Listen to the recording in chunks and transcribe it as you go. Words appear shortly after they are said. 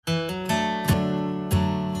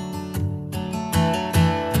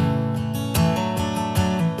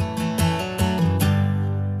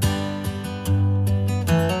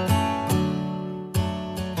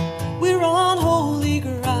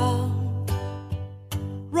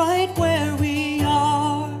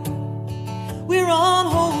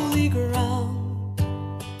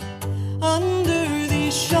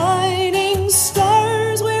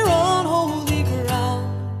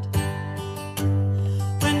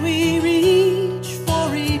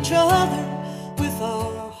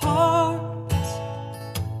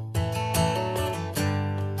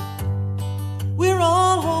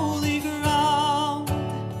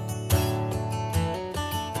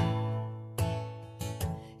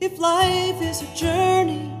If life is a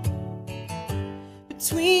journey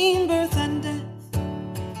between birth and death,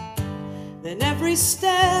 then every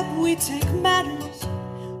step we take matters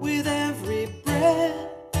with every breath.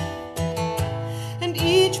 And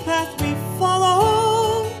each path we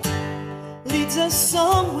follow leads us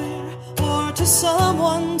somewhere or to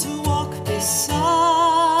someone to walk beside.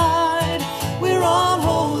 We're on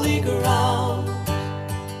holy ground,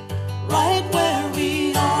 right where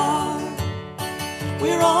we are.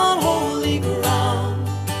 We're on holy ground,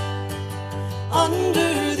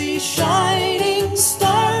 under these shining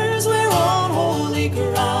stars. We're on holy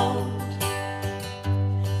ground.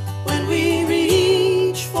 When we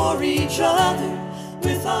reach for each other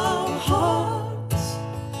with our hearts,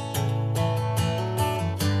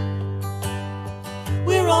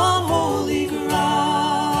 we're on holy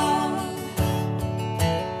ground.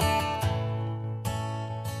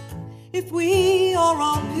 If we are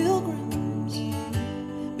all pilgrims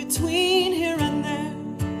between here and there,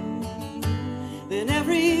 then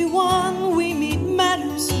everyone we meet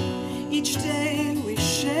matters each day we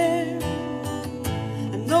share.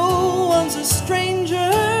 And no one's a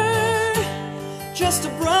stranger, just a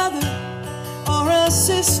brother or a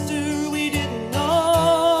sister we didn't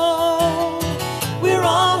know. We're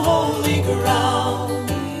on holy ground,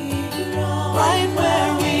 right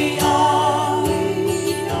where we are.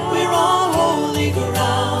 We're on holy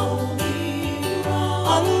ground,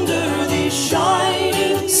 under these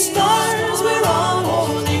shining stars. We're on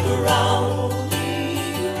holy ground.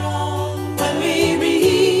 When we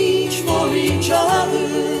reach for each other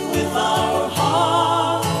with our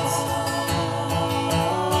hearts,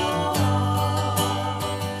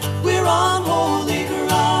 we're on holy ground.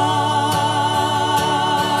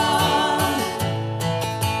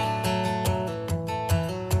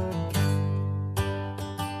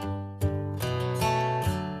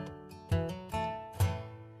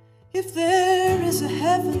 If there is a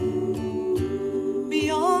heaven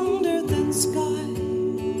beyond earth and sky,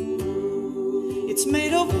 it's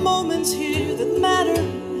made of moments here that matter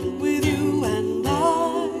with you and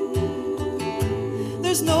I.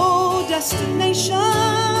 There's no destination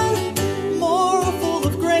more full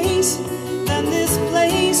of grace than this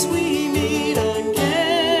place we meet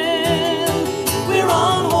again. We're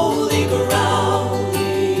on holy ground,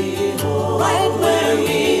 right where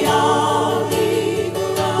we are.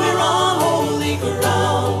 We're on holy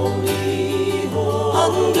ground,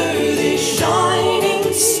 under these shining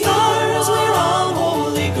stars. We're on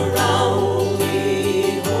holy ground.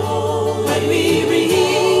 When we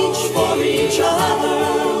reach for each other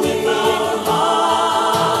with our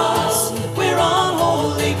hearts, we're on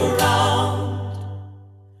holy ground,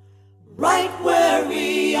 right where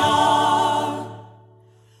we are.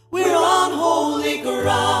 We're on holy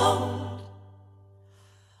ground,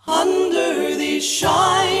 under these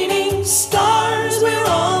shining stars. We're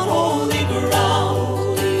on holy ground.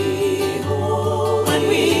 When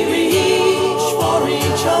we reach for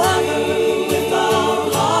each other with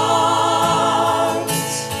our hearts,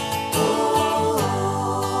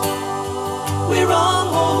 we're on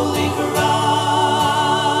holy ground.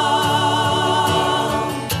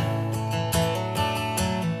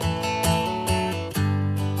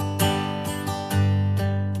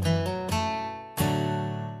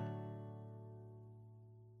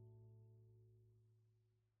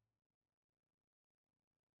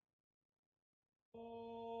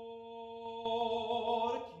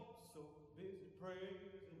 Lord, keep so busy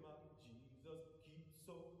praising my Jesus. Keep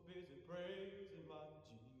so busy praising my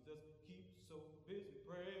Jesus. Keep so busy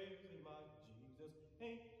praising my Jesus.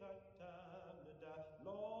 Ain't got time to die.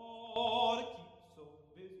 Lord, keep so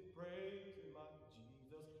busy praising my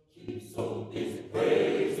Jesus. Keep so busy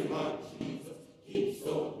praising my Jesus. Keep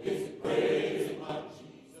so busy praising my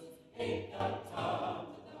Jesus. Ain't got time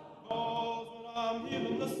to die. 'Cause when I'm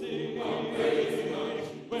healing the sick, I'm praising my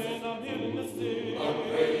Jesus. When I'm healing the sick, I'm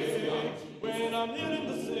praising my Jesus. When I'm healing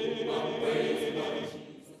the sick, I'm praising my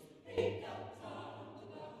Jesus. Ain't got time to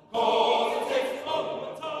die. 'Cause it takes all of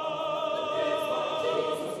my time.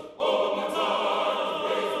 All of my time to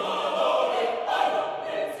praise my Lord. I don't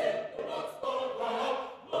praise him. The rocks gonna cry out.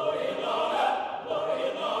 Glory and honor, glory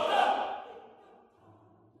and honor.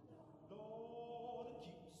 Lord,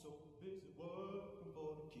 keep so busy working for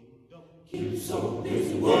the kingdom. Keep so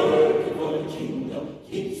busy working for the kingdom.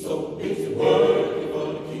 Keep so busy working for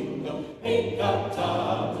the kingdom. Ain't got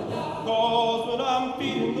time to die. 'Cause when I'm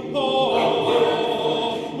feeding the poor,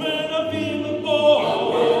 when I'm feeding the poor,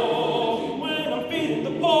 when I'm feeding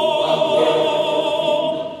the poor,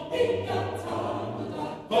 ain't got time to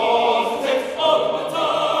die. 'Cause it takes all of my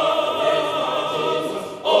time,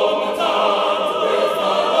 all of my time to praise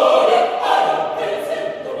my Lord. I don't praise him.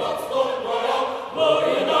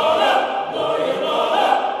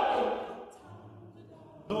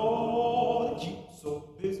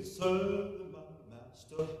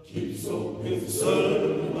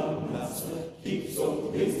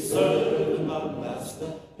 serving my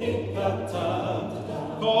master, ain't got time to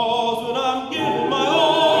die. 'Cause when I'm giving my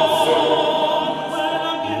all, when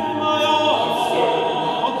I'm giving my all,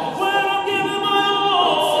 when I'm giving my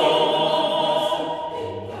all,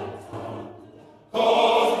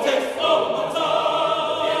 'cause it takes all of my time,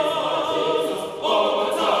 all of my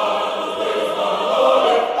time, praise my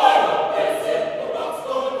Lord. Praise Him, the rocks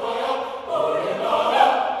gonna cry out, glory and honor,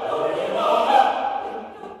 glory and honor.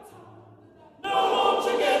 Now won't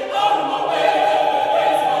you get out of my way?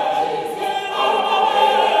 Praise my Jesus, get out of my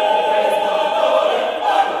way. Praise my Lord.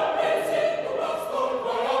 Praise Him, the rocks gonna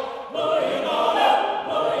cry out, glory and honor,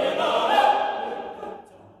 glory and honor.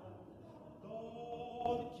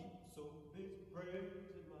 Lord, keep so busy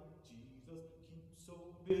praising my Jesus. Keep so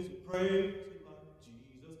busy praising my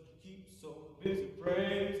Jesus. Keep so busy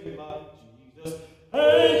praising my Jesus.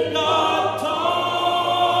 Ain't got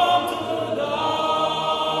time to die.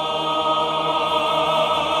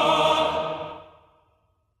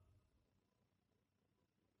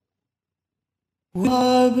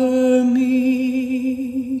 Harbor me,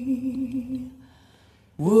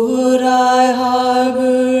 would I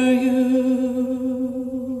harbor you?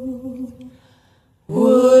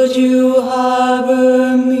 Would you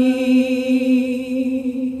harbor me?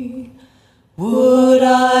 Would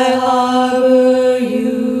I harbor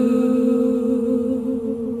you?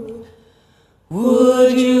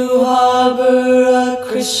 Would you harbor a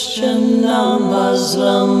Christian, a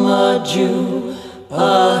Muslim, a Jew,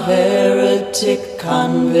 a heretic,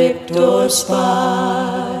 convict, or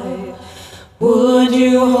spy? Would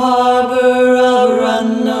you harbor a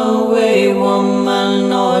runaway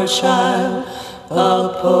woman or child,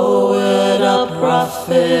 a poet, a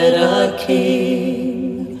prophet, a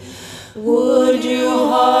king? Would you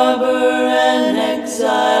harbor an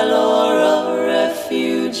exile or a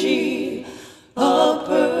refugee, a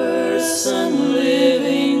person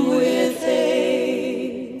living with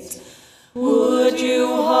AIDS? Would you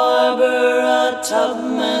harbor a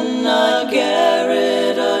Tubman, a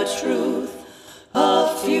Garrett, a Truth, a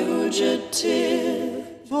fugitive,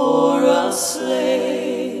 or a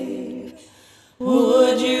slave?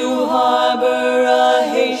 Would you harbor a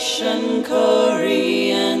Haitian,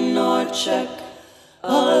 Korean, or Czech, a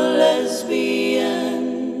lesbian,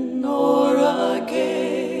 or a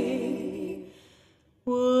gay?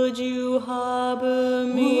 Would you harbor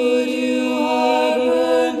me? Would you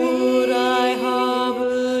harbor me? Would I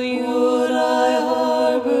harbor you? Would I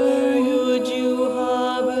harbor you? Would you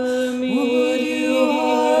harbor me? Would you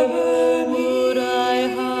harbor me? Would I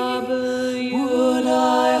harbor you? Would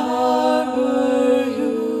I harbor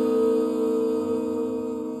you?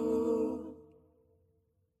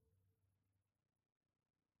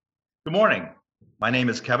 Good morning. My name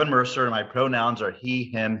is Kevin Mercer and my pronouns are he,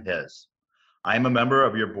 him, his. I am a member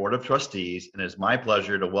of your Board of Trustees and it is my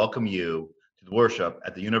pleasure to welcome you to worship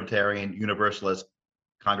at the Unitarian Universalist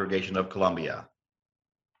Congregation of Columbia.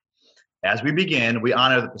 As we begin, we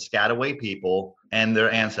honor the Piscataway people and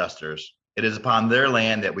their ancestors. It is upon their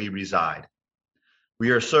land that we reside.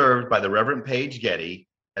 We are served by the Reverend Paige Getty,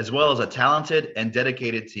 as well as a talented and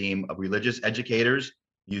dedicated team of religious educators,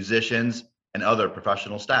 musicians, and other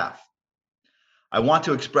professional staff. I want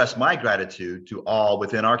to express my gratitude to all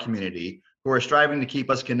within our community who are striving to keep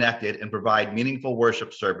us connected and provide meaningful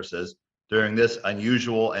worship services during this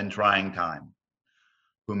unusual and trying time.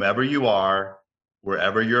 Whomever you are,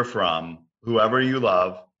 wherever you're from, whoever you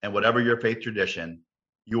love, and whatever your faith tradition,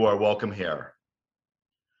 you are welcome here.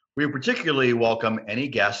 We particularly welcome any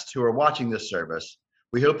guests who are watching this service.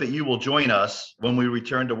 We hope that you will join us when we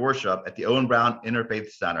return to worship at the Owen Brown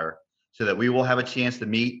Interfaith Center so that we will have a chance to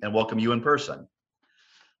meet and welcome you in person.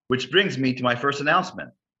 Which brings me to my first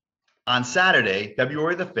announcement. On Saturday,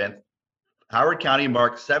 February the 5th, Howard County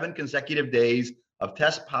marked 7 consecutive days of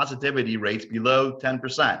test positivity rates below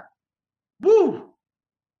 10%. Woo!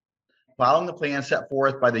 Following the plan set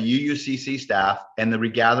forth by the UUCC staff and the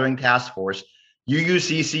Regathering Task Force,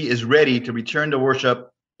 UUCC is ready to return to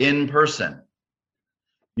worship in person.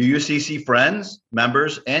 UUCC friends,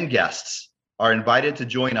 members, and guests are invited to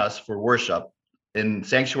join us for worship in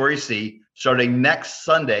Sanctuary C starting next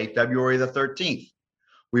Sunday, February the 13th.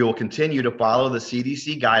 We will continue to follow the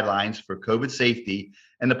CDC guidelines for COVID safety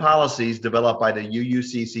and the policies developed by the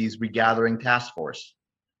UUCC's Regathering Task Force.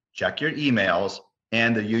 Check your emails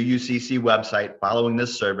and the UUCC website following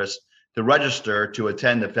this service to register to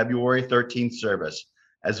attend the February 13th service,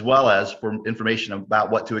 as well as for information about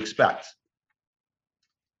what to expect.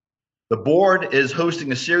 The board is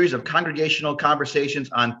hosting a series of congregational conversations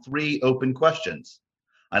on 3 open questions,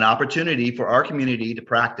 an opportunity for our community to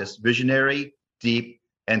practice visionary, deep,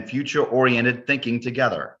 and future-oriented thinking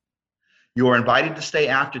together. You are invited to stay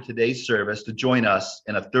after today's service to join us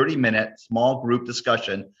in a 30-minute small group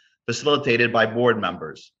discussion facilitated by board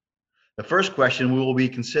members. The first question we will be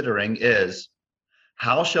considering is,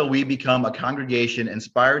 how shall we become a congregation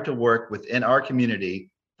inspired to work within our community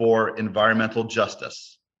for environmental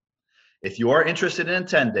justice? If you are interested in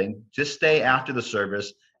attending, just stay after the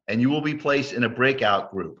service and you will be placed in a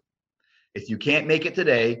breakout group. If you can't make it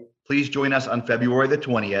today, please join us on February the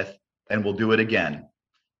 20th and we'll do it again.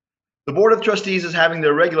 The Board of Trustees is having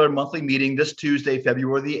their regular monthly meeting this Tuesday,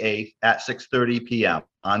 February the 8th at 6:30 p.m.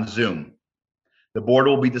 on Zoom. The board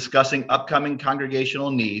will be discussing upcoming congregational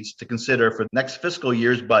needs to consider for next fiscal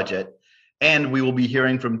year's budget, and we will be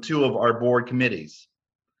hearing from 2 of our board committees.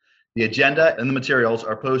 The agenda and the materials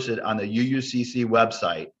are posted on the UUCC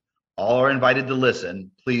website. All are invited to listen.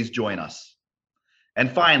 Please join us.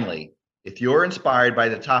 And finally, if you're inspired by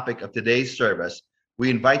the topic of today's service, we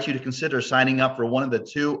invite you to consider signing up for one of the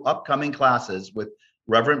 2 upcoming classes with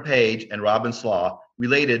Reverend Paige and Robin Slaw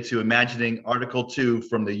related to imagining Article 2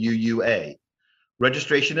 from the UUA.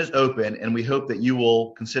 Registration is open and we hope that you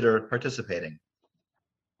will consider participating.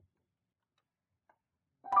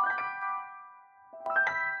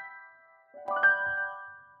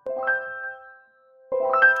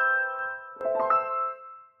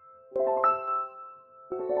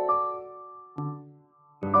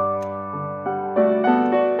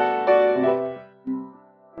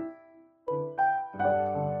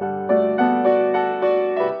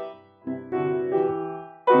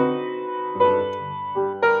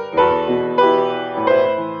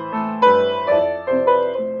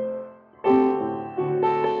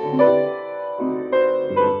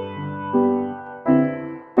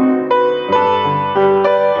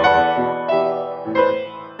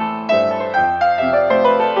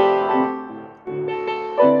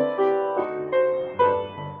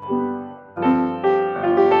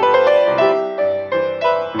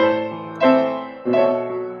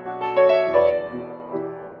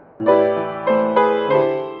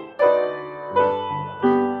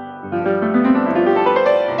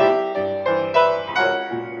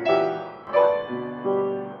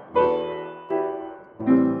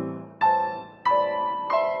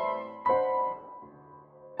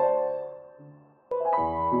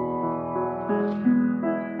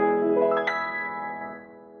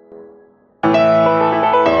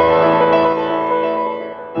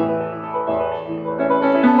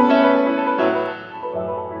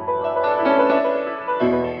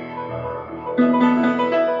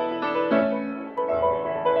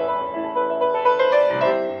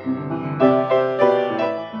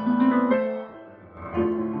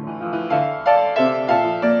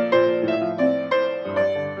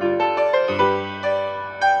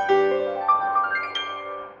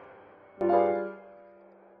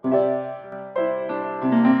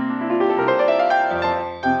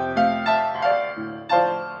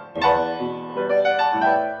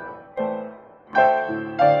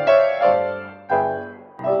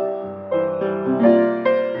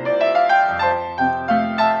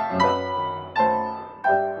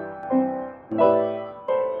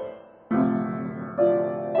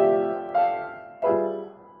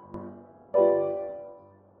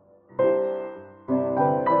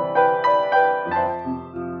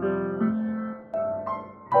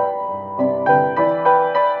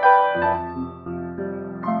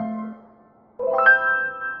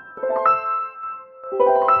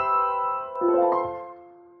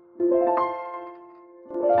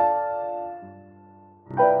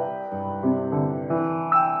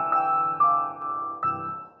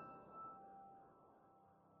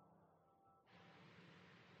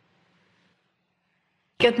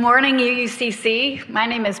 Good morning, UUCC. My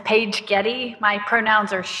name is Paige Getty. My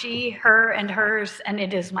pronouns are she, her, and hers, and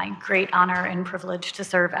it is my great honor and privilege to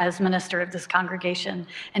serve as minister of this congregation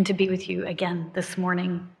and to be with you again this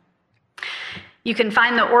morning. You can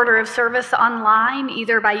find the order of service online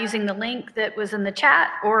either by using the link that was in the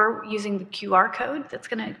chat or using the QR code that's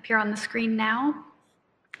going to appear on the screen now.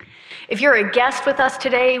 If you're a guest with us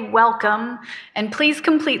today, welcome, and please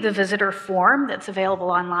complete the visitor form that's available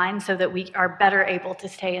online so that we are better able to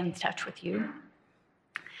stay in touch with you.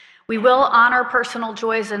 We will honor personal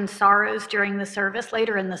joys and sorrows during the service,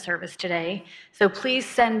 later in the service today, so please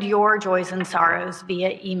send your joys and sorrows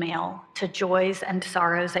via email to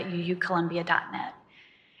joysandsorrows@uucolumbia.net.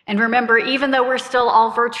 And remember, even though we're still all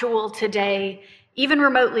virtual today, even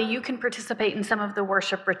remotely, you can participate in some of the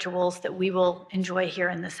worship rituals that we will enjoy here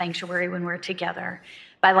in the sanctuary when we're together,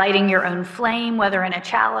 by lighting your own flame, whether in a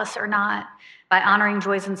chalice or not, by honoring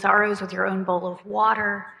joys and sorrows with your own bowl of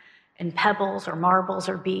water and pebbles or marbles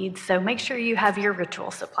or beads. So make sure you have your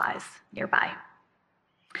ritual supplies nearby.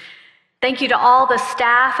 Thank you to all the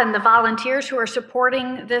staff and the volunteers who are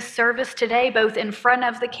supporting this service today, both in front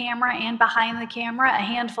of the camera and behind the camera. A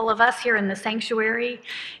handful of us here in the sanctuary,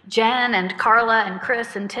 Jen and Carla and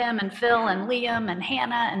Chris and Tim and Phil and Liam and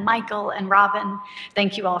Hannah and Michael and Robin.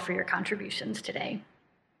 Thank you all for your contributions today.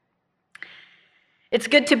 It's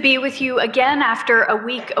good to be with you again after a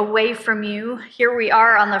week away from you. Here we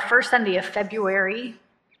are on the first Sunday of February.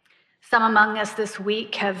 Some among us this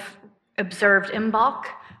week have observed Imbolc,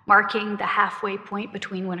 marking the halfway point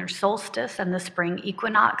between winter solstice and the spring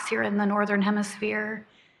equinox here in the Northern Hemisphere.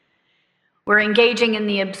 We're engaging in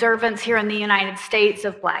the observance here in the United States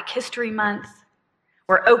of Black History Month.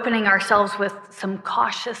 We're opening ourselves with some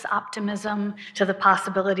cautious optimism to the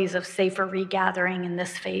possibilities of safer regathering in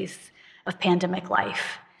this phase of pandemic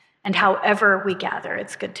life. And however we gather,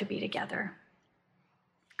 it's good to be together.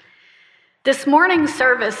 This morning's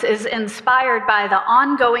service is inspired by the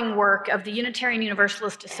ongoing work of the Unitarian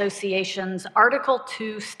Universalist Association's Article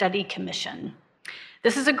 2 Study Commission.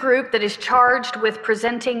 This is a group that is charged with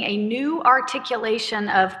presenting a new articulation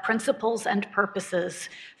of principles and purposes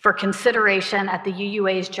for consideration at the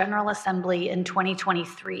UUA's General Assembly in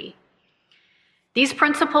 2023. These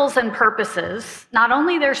principles and purposes, not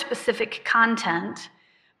only their specific content,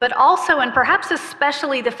 but also, and perhaps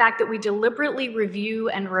especially, the fact that we deliberately review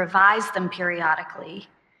and revise them periodically,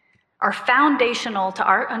 are foundational to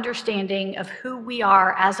our understanding of who we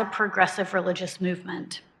are as a progressive religious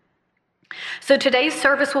movement. So today's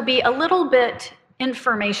service will be a little bit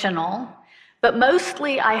informational, but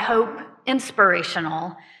mostly, I hope,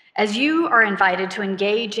 inspirational, as you are invited to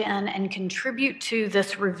engage in and contribute to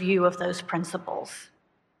this review of those principles.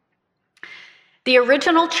 The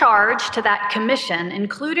original charge to that commission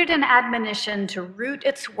included an admonition to root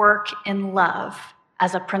its work in love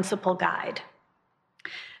as a principal guide.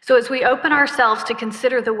 So as we open ourselves to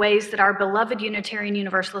consider the ways that our beloved Unitarian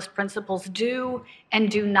Universalist principles do and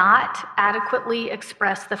do not adequately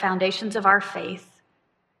express the foundations of our faith,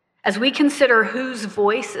 as we consider whose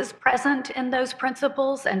voice is present in those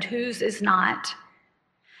principles and whose is not,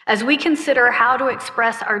 as we consider how to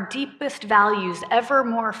express our deepest values ever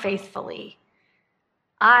more faithfully,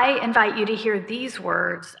 I invite you to hear these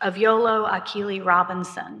words of Yolo Akili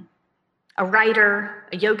Robinson, a writer,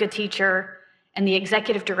 a yoga teacher, and the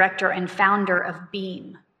executive director and founder of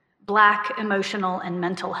BEAM, Black Emotional and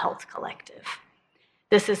Mental Health Collective.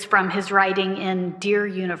 This is from his writing in Dear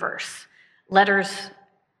Universe, Letters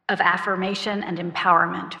of Affirmation and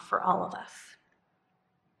Empowerment for All of Us.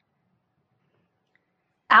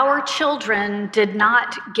 Our children did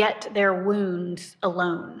not get their wounds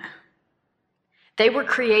alone. They were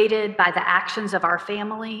created by the actions of our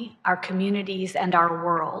family, our communities, and our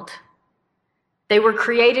world. They were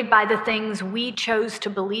created by the things we chose to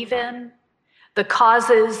believe in, the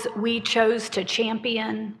causes we chose to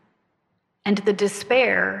champion, and the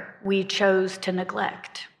despair we chose to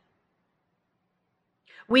neglect.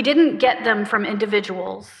 We didn't get them from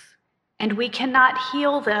individuals, and we cannot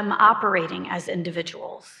heal them operating as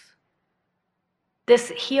individuals. This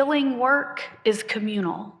healing work is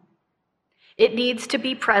communal. It needs to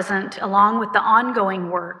be present along with the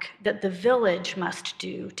ongoing work that the village must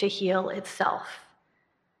do to heal itself.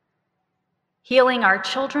 Healing our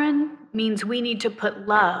children means we need to put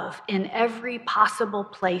love in every possible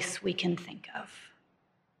place we can think of.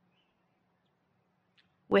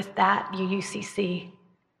 With that, UUCC,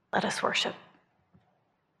 let us worship.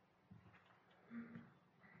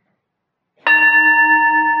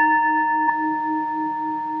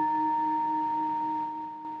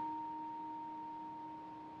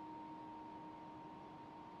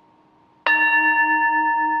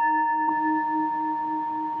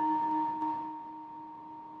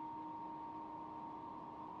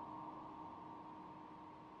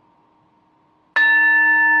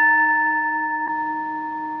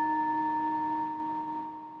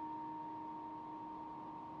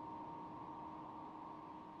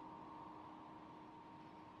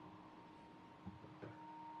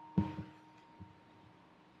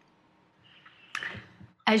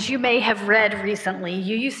 As you may have read recently,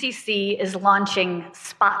 UUCC is launching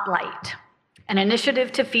Spotlight, an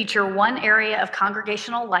initiative to feature one area of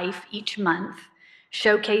congregational life each month,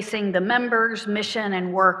 showcasing the members, mission,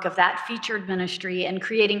 and work of that featured ministry and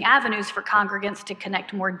creating avenues for congregants to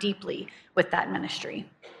connect more deeply with that ministry.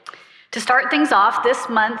 To start things off, this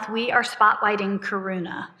month we are spotlighting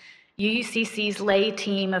Karuna, UUCC's lay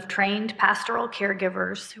team of trained pastoral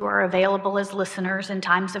caregivers who are available as listeners in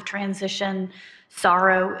times of transition,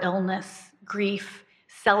 sorrow, illness, grief,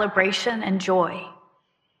 celebration, and joy.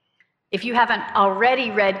 If you haven't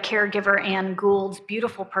already read caregiver Ann Gould's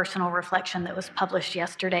beautiful personal reflection that was published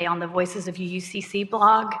yesterday on the Voices of UCC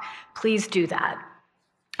blog, please do that.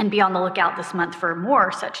 And be on the lookout this month for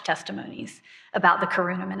more such testimonies about the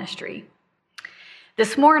Karuna ministry.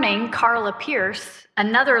 This morning, Carla Pierce,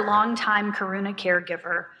 another longtime Karuna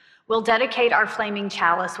caregiver, will dedicate our flaming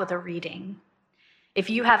chalice with a reading. If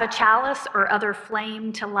you have a chalice or other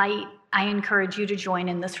flame to light, I encourage you to join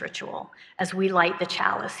in this ritual as we light the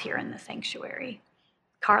chalice here in the sanctuary.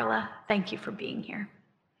 Carla, thank you for being here.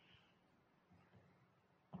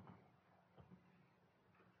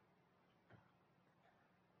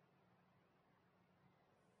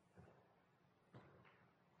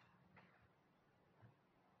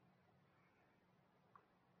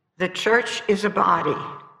 The Church is a Body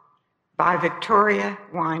by Victoria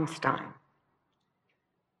Weinstein.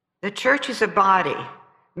 The Church is a body.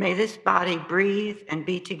 May this body breathe and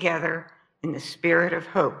be together in the spirit of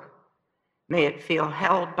hope. May it feel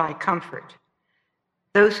held by comfort.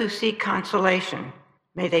 Those who seek consolation,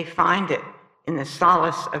 may they find it in the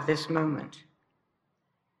solace of this moment.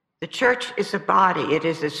 The Church is a body. It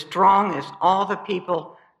is as strong as all the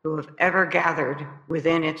people who have ever gathered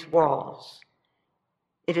within its walls.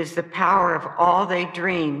 It is the power of all they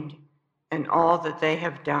dreamed and all that they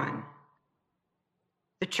have done.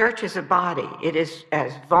 The Church is a body. It is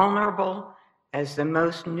as vulnerable as the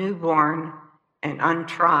most newborn and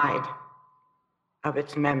untried of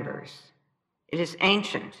its members. It is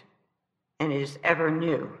ancient and it is ever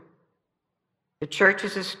new. The Church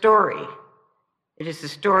is a story. It is the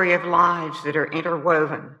story of lives that are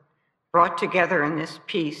interwoven, brought together in this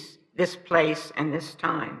peace, this place, and this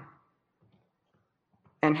time,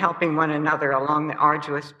 and helping one another along the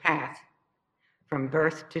arduous path from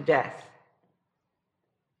birth to death.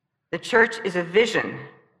 The Church is a vision.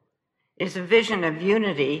 It is a vision of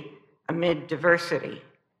unity amid diversity.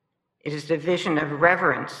 It is a vision of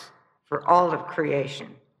reverence for all of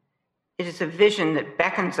creation. It is a vision that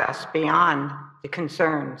beckons us beyond the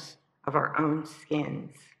concerns of our own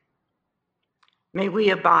skins. May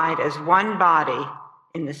we abide as one body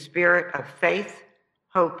in the spirit of faith,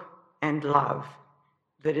 hope, and love.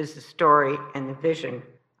 That is the story and the vision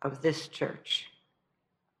of this church.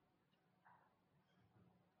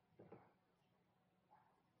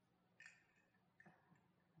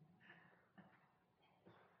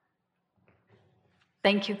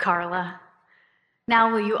 Thank you, Carla.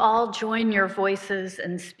 Now will you all join your voices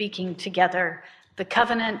in speaking together the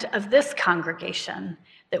covenant of this congregation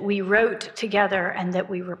that we wrote together and that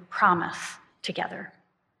we promise together.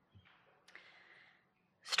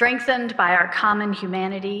 Strengthened by our common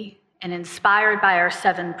humanity and inspired by our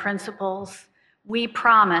 7 principles, we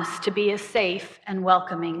promise to be a safe and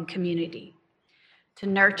welcoming community, to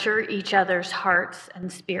nurture each other's hearts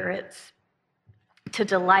and spirits, to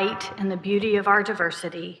delight in the beauty of our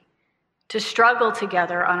diversity, to struggle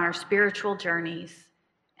together on our spiritual journeys,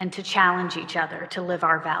 and to challenge each other to live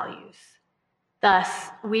our values.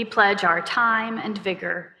 Thus, we pledge our time and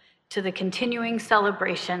vigor to the continuing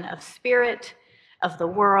celebration of spirit, of the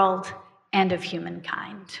world, and of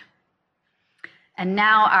humankind. And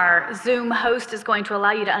now our Zoom host is going to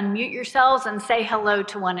allow you to unmute yourselves and say hello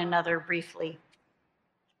to one another briefly.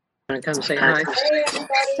 Want to come say hi?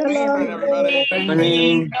 Hello, everybody.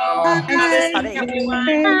 Morning.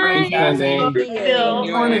 Good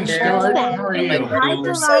morning, Stuart. How are you? Hi,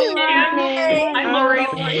 Lori.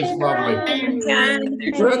 It's lovely.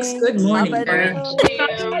 Brooks, good morning.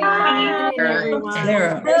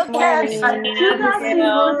 Sarah.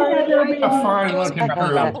 A fine looking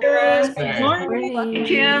crew. Good morning,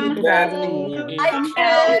 Kim. Hi,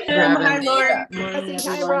 Lori.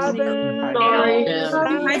 Hi, Robin. Lori.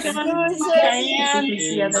 Hi, John.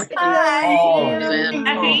 Diane. Oh,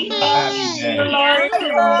 Abby. a happy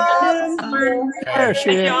day. Lori. There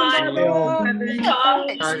she is. Tom.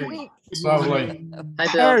 Lovely. Hi,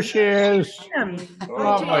 Bill. There she is.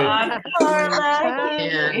 Lovely.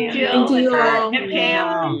 And Jill. And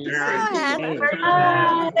Pam.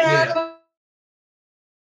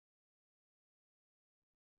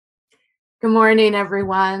 Good morning,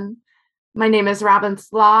 everyone. My name is Robin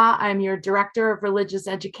Slaw. I'm your Director of Religious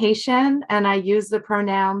Education, and I use the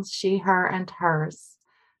pronouns she, her, and hers.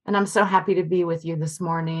 And I'm so happy to be with you this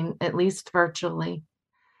morning, at least virtually.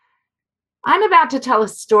 I'm about to tell a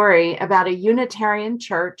story about a Unitarian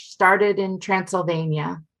church started in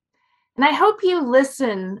Transylvania. And I hope you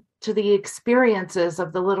listen to the experiences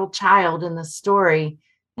of the little child in the story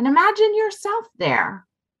and imagine yourself there,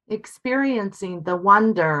 experiencing the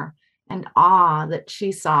wonder and awe that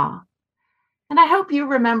she saw. And I hope you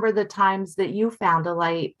remember the times that you found a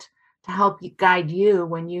light to help guide you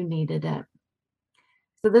when you needed it.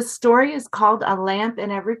 So this story is called A Lamp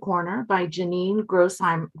in Every Corner by Janine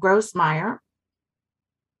Grossmeyer.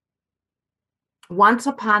 Once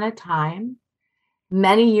upon a time,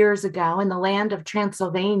 many years ago, in the land of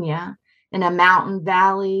Transylvania, in a mountain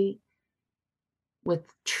valley with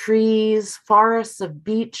trees, forests of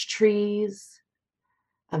beech trees,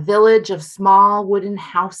 a village of small wooden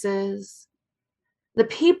houses. The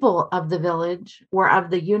people of the village were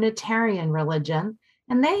of the Unitarian religion,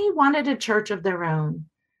 and they wanted a church of their own.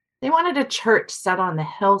 They wanted a church set on the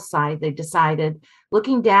hillside, they decided,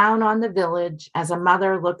 looking down on the village as a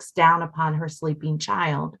mother looks down upon her sleeping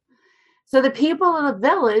child. So the people of the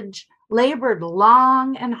village labored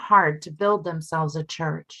long and hard to build themselves a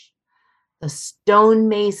church. The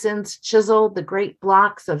stonemasons chiseled the great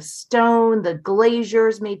blocks of stone. The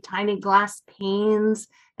glaziers made tiny glass panes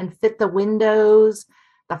and fit the windows.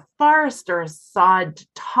 The foresters sawed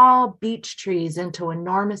tall beech trees into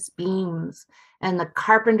enormous beams, and the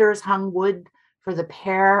carpenters hung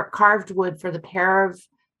carved wood for the pair of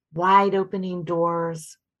wide opening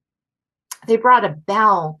doors. They brought a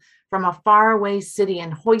bell from a faraway city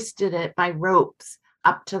and hoisted it by ropes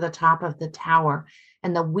up to the top of the tower.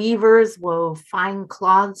 And the weavers wove fine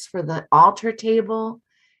cloths for the altar table,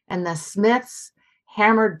 and the smiths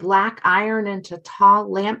hammered black iron into tall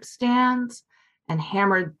lampstands and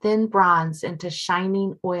hammered thin bronze into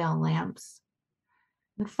shining oil lamps.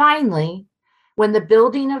 And finally, when the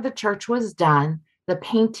building of the church was done, the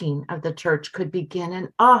painting of the church could begin. And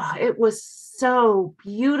oh, it was so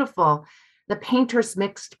beautiful. The painters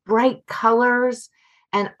mixed bright colors,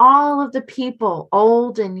 and all of the people,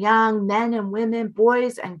 old and young, men and women,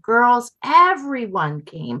 boys and girls, everyone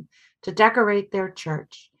came to decorate their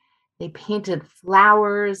church. They painted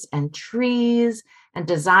flowers and trees and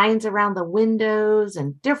designs around the windows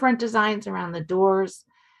and different designs around the doors.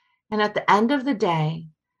 And at the end of the day,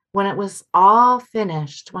 when it was all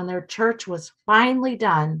finished, when their church was finally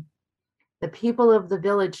done, the people of the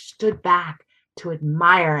village stood back to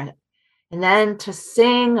admire it and then to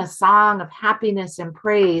sing a song of happiness and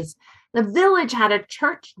praise. The village had a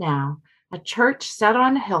church now, a church set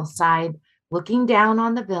on a hillside, looking down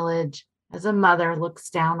on the village as a mother looks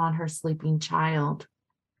down on her sleeping child.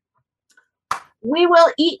 "We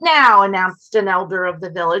will eat now," announced an elder of the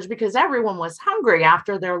village, because everyone was hungry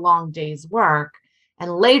after their long day's work.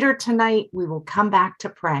 "And later tonight, we will come back to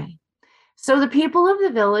pray." So the people of the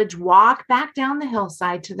village walked back down the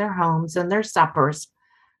hillside to their homes and their suppers,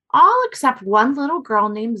 all except one little girl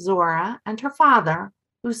named Zora and her father,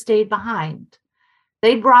 who stayed behind.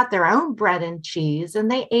 They brought their own bread and cheese, and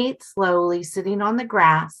they ate slowly, sitting on the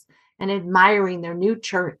grass and admiring their new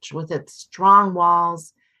church with its strong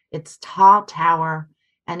walls, its tall tower,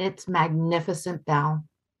 and its magnificent bell.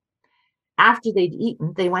 After they'd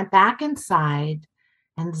eaten, they went back inside,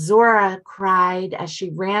 and Zora cried as she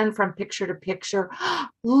ran from picture to picture,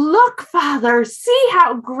 "Look, Father, see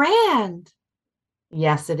how grand!"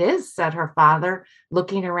 "Yes, it is," said her father,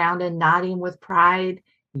 looking around and nodding with pride.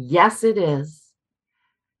 "Yes, it is."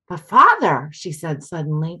 "But Father," she said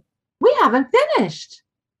suddenly, "we haven't finished."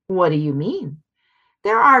 "What do you mean?"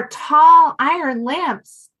 "There are tall iron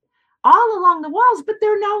lamps all along the walls, but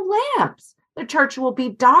there are no lamps. The church will be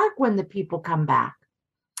dark when the people come back."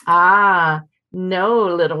 "Ah, no,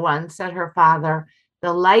 little one," said her father.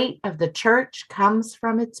 "The light of the church comes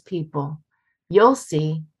from its people. You'll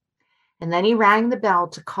see." And then he rang the bell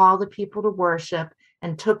to call the people to worship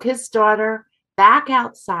and took his daughter back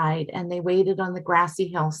outside, and they waited on the grassy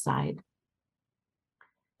hillside.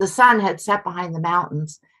 The sun had set behind the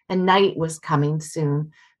mountains, and night was coming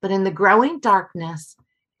soon. But in the growing darkness,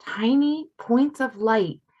 tiny points of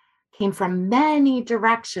light came from many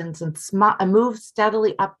directions and moved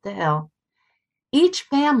steadily up the hill. "Each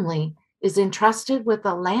family is entrusted with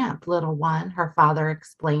a lamp, little one," her father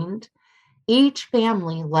explained. "Each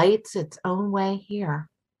family lights its own way here."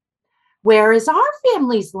 "Where is our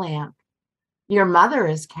family's lamp?" "Your mother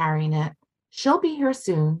is carrying it. She'll be here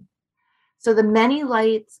soon." So the many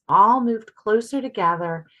lights all moved closer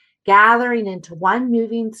together, gathering into one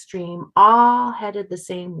moving stream, all headed the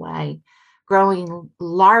same way, growing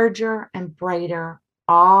larger and brighter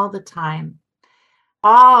all the time.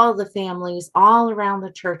 All the families all around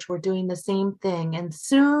the church were doing the same thing. And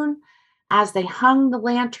soon, as they hung the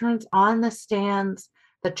lanterns on the stands,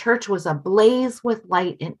 the church was ablaze with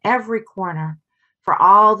light in every corner, for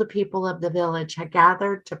all the people of the village had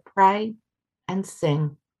gathered to pray and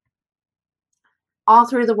sing. All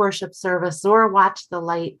through the worship service, Zora watched the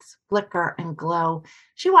lights flicker and glow.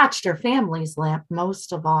 She watched her family's lamp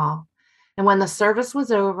most of all. And when the service was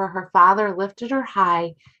over, her father lifted her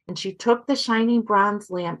high, and she took the shining bronze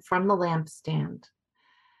lamp from the lampstand.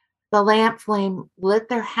 The lamp flame lit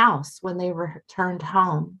their house when they returned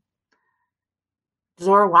home.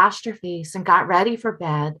 Zora washed her face and got ready for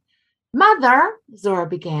bed. Mother, Zora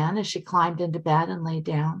began as she climbed into bed and lay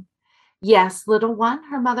down. Yes, little one,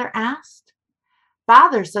 her mother asked.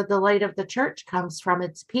 Father said the light of the church comes from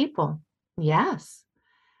its people. Yes,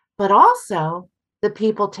 but also the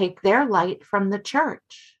people take their light from the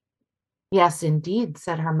church. Yes, indeed,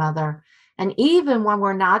 said her mother. And even when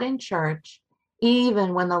we're not in church,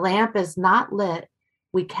 even when the lamp is not lit,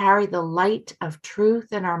 we carry the light of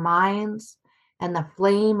truth in our minds and the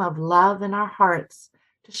flame of love in our hearts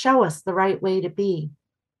to show us the right way to be.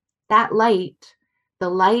 That light, the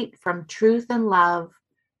light from truth and love,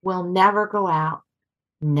 will never go out.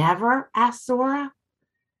 Never? Asked Zora.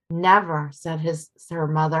 Never, said her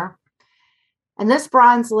mother. And this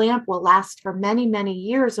bronze lamp will last for many, many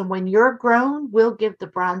years. And when you're grown, we'll give the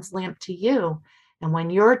bronze lamp to you. And when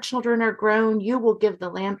your children are grown, you will give the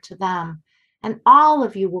lamp to them. And all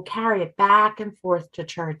of you will carry it back and forth to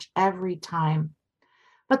church every time.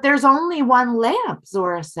 But there's only one lamp,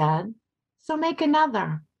 Zora said. So make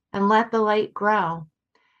another and let the light grow.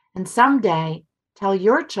 And someday, tell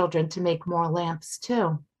your children to make more lamps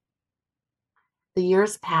too. The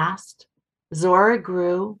years passed. Zora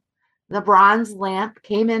grew. The bronze lamp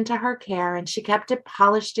came into her care and she kept it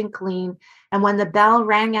polished and clean. And when the bell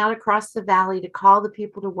rang out across the valley to call the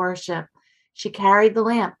people to worship, she carried the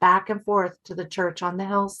lamp back and forth to the church on the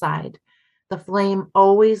hillside, the flame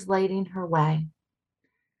always lighting her way.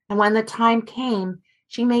 And when the time came,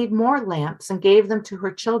 she made more lamps and gave them to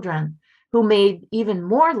her children, who made even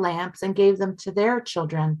more lamps and gave them to their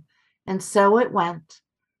children. And so it went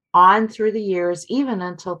on through the years, even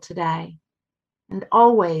until today. And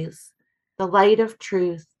always the light of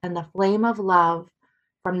truth and the flame of love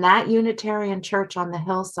from that Unitarian church on the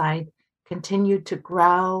hillside continued to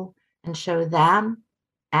grow and show them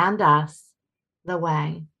and us the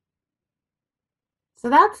way. So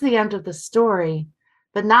that's the end of the story,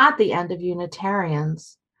 but not the end of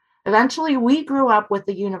Unitarians. Eventually, we grew up with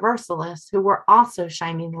the Universalists who were also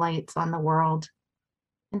shining lights on the world.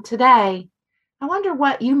 And today, I wonder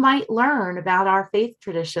what you might learn about our faith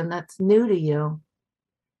tradition that's new to you.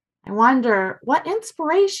 I wonder, what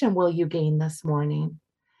inspiration will you gain this morning?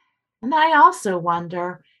 And I also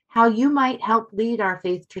wonder how you might help lead our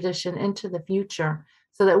faith tradition into the future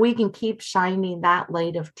so that we can keep shining that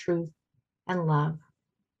light of truth and love.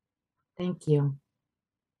 Thank you.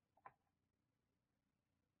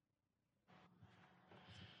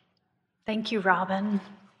 Thank you, Robin.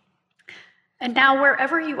 And now,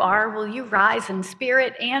 wherever you are, will you rise in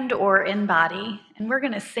spirit and or in body? And we're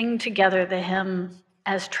going to sing together the hymn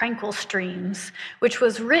As Tranquil Streams, which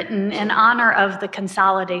was written in honor of the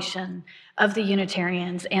consolidation of the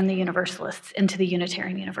Unitarians and the Universalists into the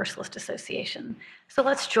Unitarian Universalist Association. So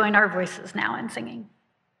let's join our voices now in singing.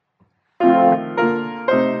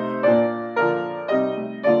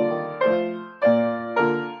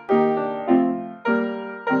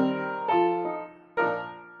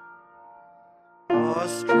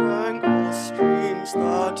 As tranquil streams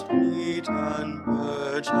that meet and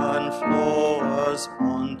merge and flow as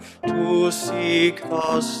one to seek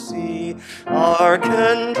the sea, our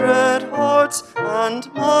kindred hearts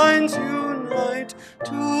and minds unite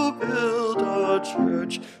to build a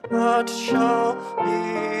church that shall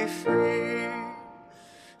be free.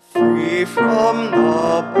 Free from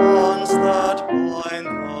the bonds that bind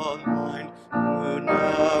the mind to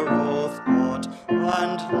narrow thought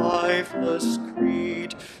and lifeless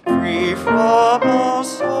creed, free from a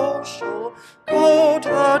social code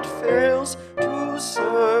that fails to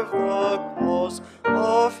serve the cause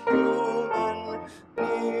of human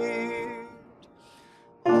need.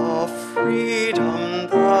 A freedom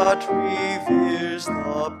that reveres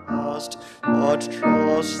the past, but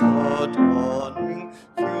trusts the dawning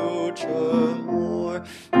future more,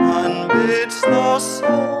 and bids the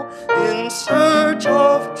soul in search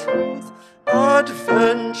of truth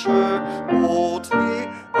adventure boldly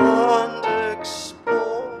and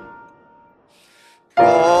explore.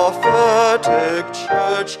 Prophetic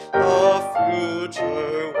church, the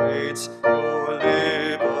future waits your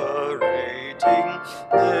liberating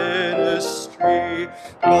ministry.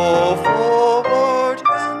 Go forward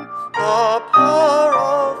in the power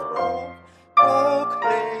of love,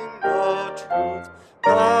 proclaim the truth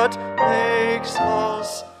that makes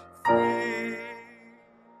us free.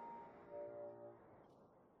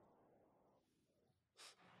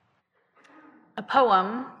 A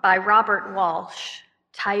poem by Robert Walsh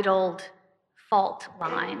titled Fault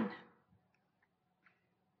Line.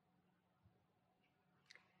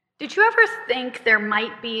 Did you ever think there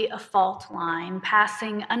might be a fault line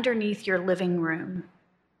passing underneath your living room?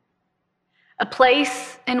 a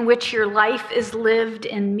place in which your life is lived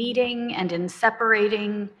in meeting and in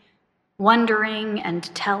separating, wondering and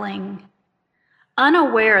telling,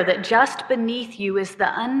 unaware that just beneath you is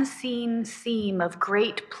the unseen seam of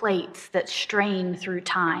great plates that strain through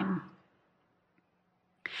time.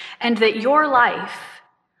 And that your life,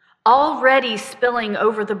 already spilling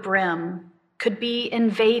over the brim, could be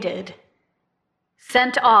invaded,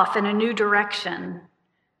 sent off in a new direction,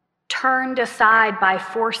 turned aside by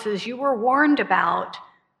forces you were warned about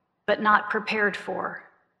but not prepared for.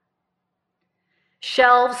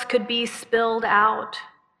 Shelves could be spilled out,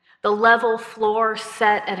 the level floor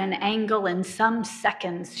set at an angle in some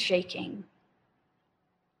seconds shaking.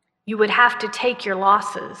 You would have to take your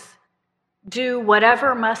losses, do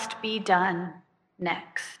whatever must be done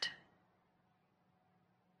next.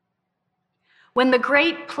 When the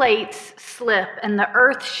great plates slip and the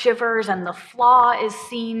earth shivers and the flaw is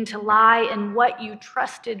seen to lie in what you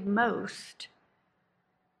trusted most,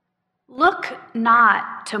 look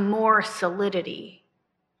not to more solidity,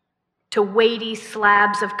 to weighty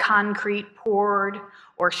slabs of concrete poured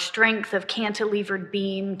or strength of cantilevered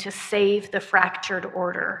beam to save the fractured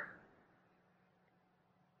order.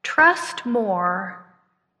 Trust more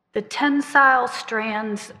the tensile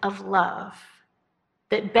strands of love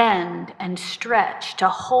that bend and stretch to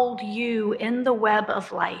hold you in the web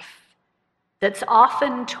of life that's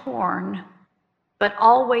often torn but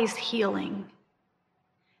always healing.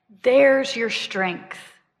 There's your strength.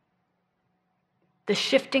 The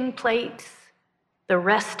shifting plates, the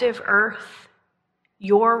restive earth,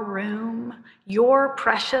 your room, your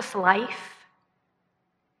precious life,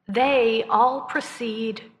 they all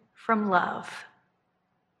proceed from love,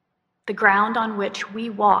 the ground on which we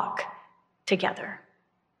walk together.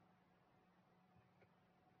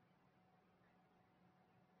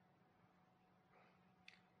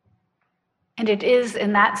 And it is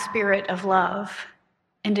in that spirit of love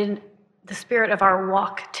and in the spirit of our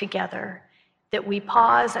walk together that we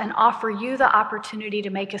pause and offer you the opportunity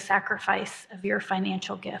to make a sacrifice of your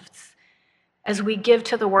financial gifts as we give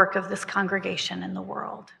to the work of this congregation in the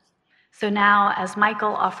world. So now, as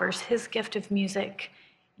Michael offers his gift of music,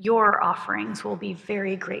 your offerings will be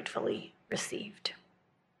very gratefully received.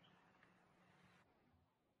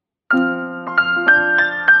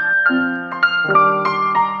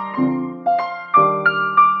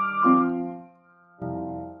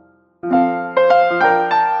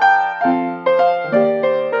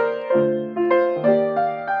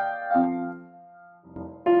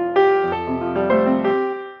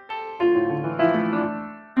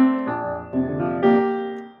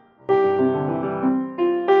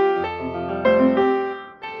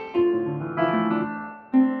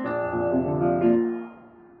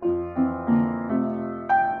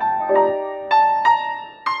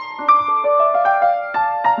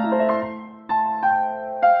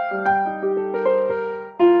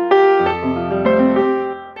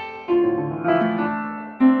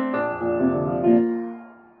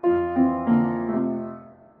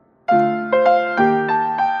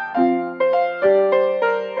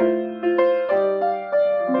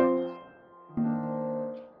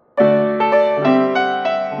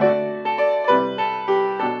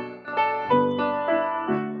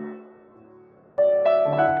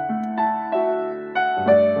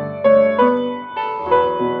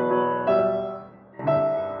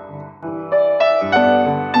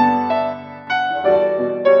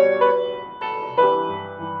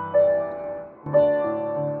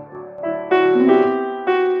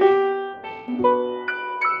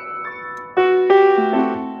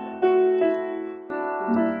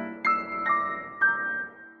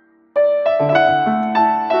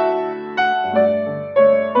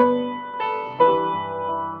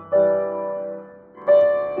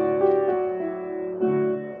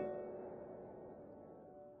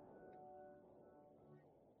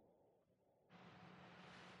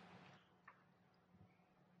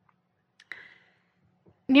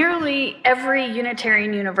 Nearly every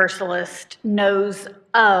Unitarian Universalist knows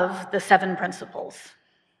of the 7 principles,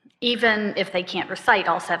 even if they can't recite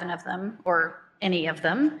all 7 of them, or any of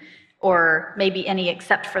them, or maybe any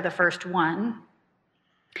except for the first one.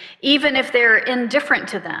 Even if they're indifferent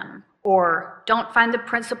to them, or don't find the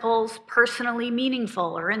principles personally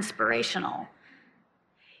meaningful or inspirational.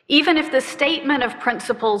 Even if the statement of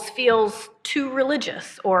principles feels too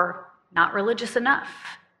religious or not religious enough.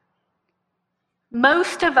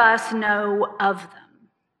 Most of us know of them.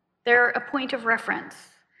 They're a point of reference,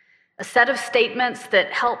 a set of statements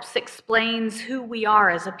that helps explains who we are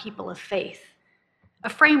as a people of faith, a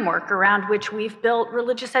framework around which we've built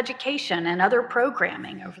religious education and other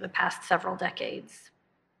programming over the past several decades.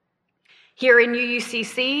 Here in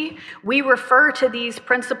UUCC, we refer to these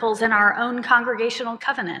principles in our own congregational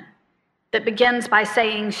covenant that begins by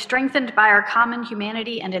saying, strengthened by our common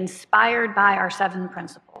humanity and inspired by our 7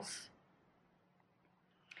 principles.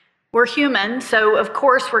 We're human, so of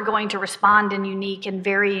course we're going to respond in unique and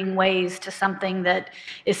varying ways to something that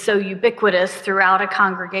is so ubiquitous throughout a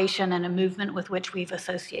congregation and a movement with which we've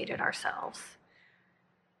associated ourselves.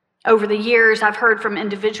 Over the years, I've heard from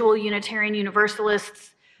individual Unitarian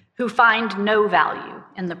Universalists who find no value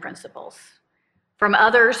in the principles, from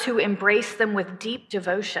others who embrace them with deep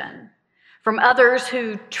devotion, from others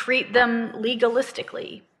who treat them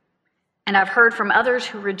legalistically, and I've heard from others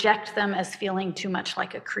who reject them as feeling too much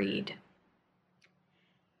like a creed.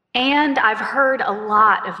 And I've heard a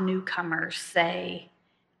lot of newcomers say,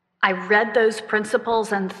 I read those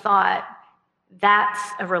principles and thought, that's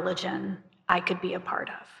a religion I could be a part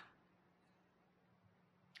of.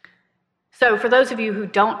 So for those of you who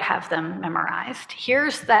don't have them memorized,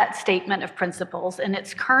 here's that statement of principles in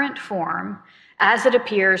its current form as it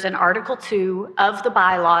appears in Article 2 of the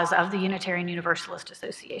bylaws of the Unitarian Universalist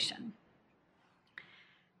Association.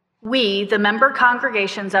 We, the member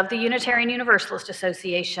congregations of the Unitarian Universalist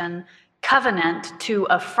Association, covenant to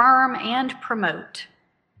affirm and promote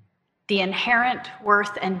the inherent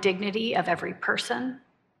worth and dignity of every person,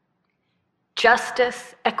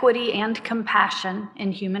 justice, equity, and compassion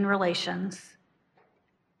in human relations,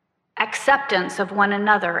 acceptance of one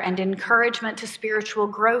another and encouragement to spiritual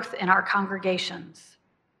growth in our congregations,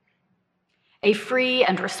 a free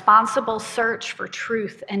and responsible search for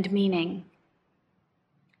truth and meaning,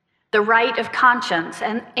 the right of conscience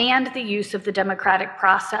and the use of the democratic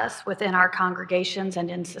process within our congregations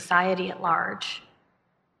and in society at large,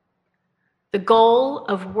 the goal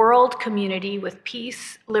of world community with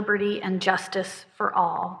peace, liberty, and justice for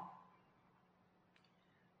all,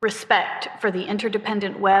 respect for the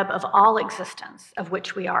interdependent web of all existence of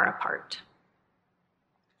which we are a part.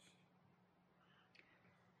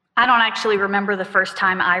 I don't actually remember the first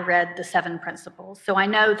time I read the 7 principles, so I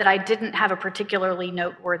know that I didn't have a particularly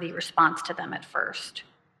noteworthy response to them at first.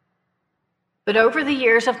 But over the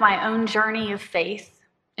years of my own journey of faith,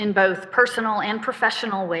 in both personal and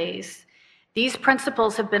professional ways, these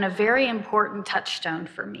principles have been a very important touchstone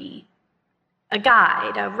for me, a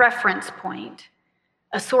guide, a reference point,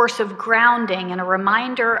 a source of grounding and a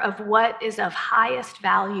reminder of what is of highest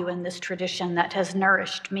value in this tradition that has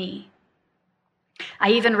nourished me. I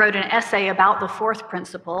even wrote an essay about the 4th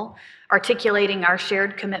principle, articulating our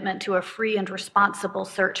shared commitment to a free and responsible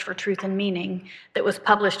search for truth and meaning, that was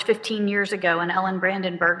published 15 years ago in Ellen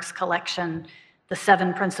Brandenburg's collection, The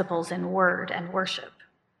 7 Principles in Word and Worship.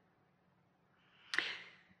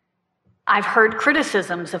 I've heard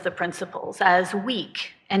criticisms of the principles as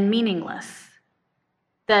weak and meaningless,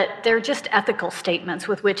 that they're just ethical statements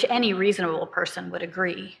with which any reasonable person would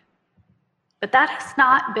agree. But that has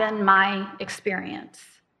not been my experience.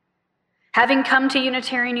 Having come to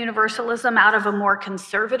Unitarian Universalism out of a more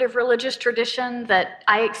conservative religious tradition that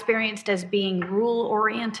I experienced as being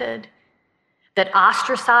rule-oriented, that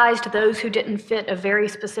ostracized those who didn't fit a very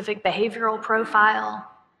specific behavioral profile,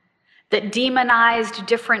 that demonized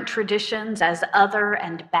different traditions as other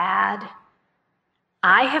and bad,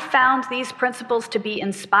 I have found these principles to be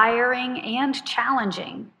inspiring and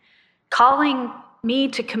challenging, calling me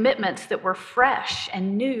to commitments that were fresh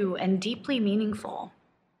and new and deeply meaningful.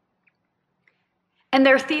 And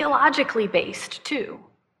they're theologically based, too,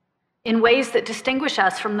 in ways that distinguish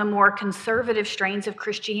us from the more conservative strains of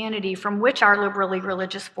Christianity from which our liberally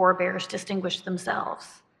religious forebears distinguished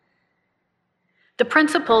themselves. The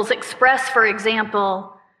principles express, for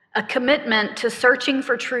example, a commitment to searching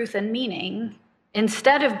for truth and meaning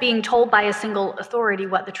instead of being told by a single authority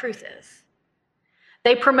what the truth is.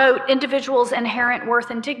 They promote individuals' inherent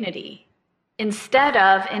worth and dignity instead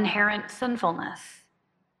of inherent sinfulness.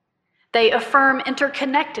 They affirm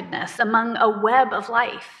interconnectedness among a web of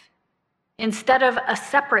life instead of a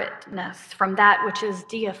separateness from that which is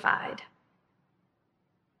deified.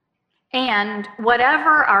 And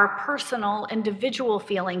whatever our personal, individual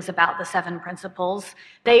feelings about the 7 principles,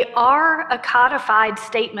 they are a codified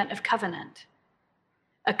statement of covenant.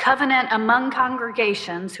 A covenant among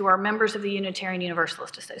congregations who are members of the Unitarian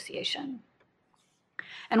Universalist Association.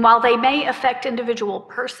 And while they may affect individual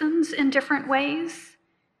persons in different ways,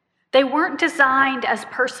 they weren't designed as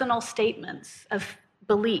personal statements of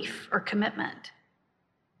belief or commitment.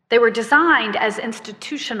 They were designed as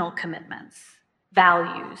institutional commitments,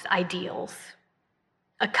 values, ideals,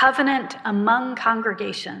 a covenant among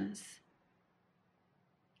congregations.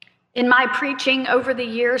 In my preaching over the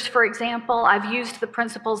years, for example, I've used the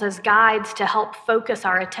principles as guides to help focus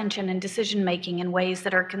our attention and decision-making in ways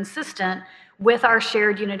that are consistent with our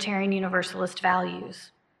shared Unitarian Universalist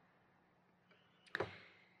values.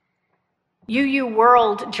 UU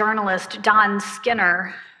World journalist Don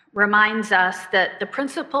Skinner reminds us that the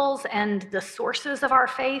principles and the sources of our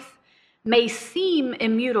faith may seem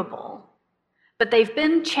immutable, but they've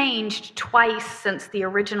been changed twice since the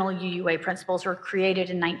original UUA principles were created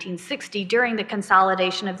in 1960 during the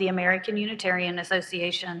consolidation of the American Unitarian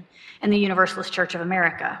Association and the Universalist Church of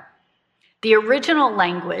America. The original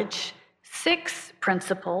language, 6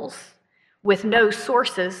 principles with no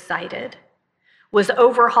sources cited, was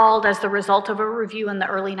overhauled as the result of a review in the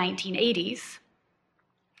early 1980s.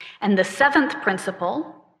 And the 7th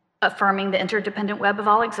principle, affirming the interdependent web of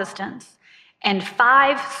all existence, and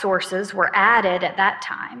 5 sources were added at that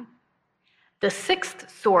time. The 6th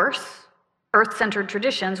source, Earth-Centered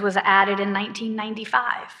Traditions, was added in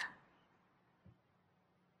 1995.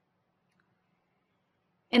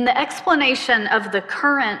 In the explanation of the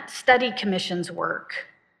current study commission's work,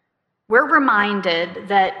 we're reminded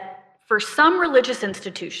that for some religious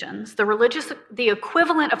institutions, the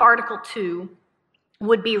equivalent of Article 2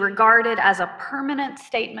 would be regarded as a permanent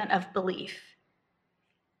statement of belief.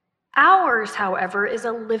 Ours, however, is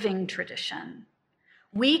a living tradition.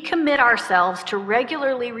 We commit ourselves to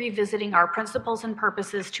regularly revisiting our principles and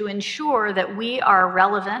purposes to ensure that we are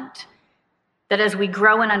relevant, that as we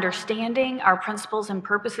grow in understanding, our principles and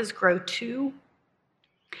purposes grow too.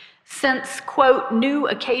 Since, quote, new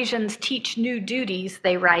occasions teach new duties,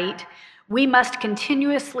 they write, we must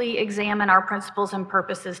continuously examine our principles and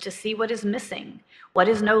purposes to see what is missing, what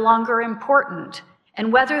is no longer important,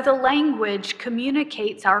 and whether the language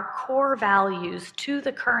communicates our core values to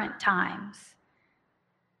the current times.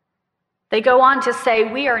 They go on to say,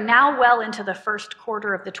 we are now well into the first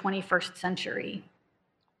quarter of the 21st century.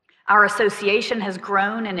 Our association has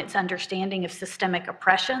grown in its understanding of systemic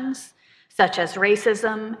oppressions, such as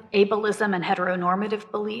racism, ableism, and heteronormative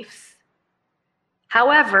beliefs.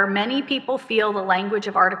 However, many people feel the language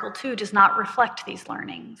of Article 2 does not reflect these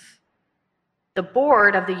learnings. The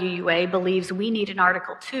board of the UUA believes we need an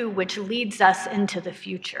Article 2 which leads us into the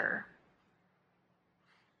future.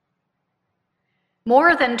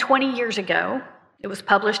 More than 20 years ago, it was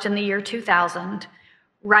published in the year 2000,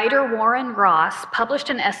 writer Warren Ross published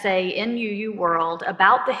an essay in UU World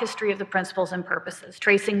about the history of the principles and purposes,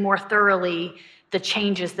 tracing more thoroughly the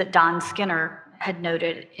changes that Don Skinner had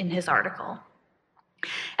noted in his article.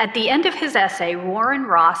 At the end of his essay, Warren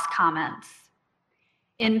Ross comments,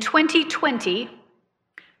 in 2020,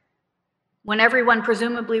 when everyone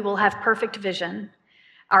presumably will have perfect vision,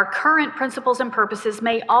 our current principles and purposes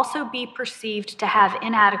may also be perceived to have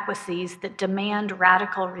inadequacies that demand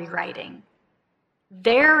radical rewriting.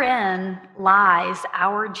 Therein lies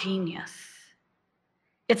our genius.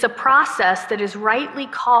 It's a process that is rightly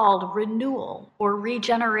called renewal or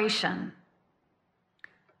regeneration.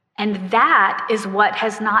 And that is what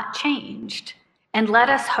has not changed, and let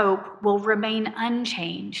us hope will remain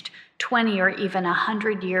unchanged 20 or even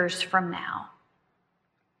 100 years from now.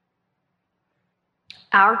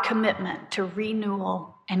 Our commitment to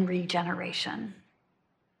renewal and regeneration.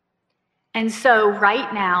 And so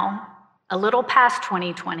right now, a little past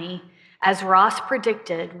 2020, as Ross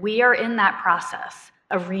predicted, we are in that process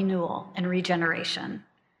of renewal and regeneration.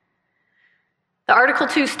 The Article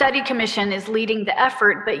 2 Study Commission is leading the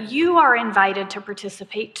effort, but you are invited to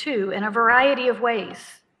participate too in a variety of ways.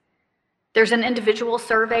 There's an individual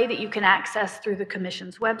survey that you can access through the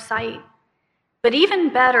Commission's website. But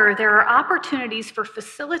even better, there are opportunities for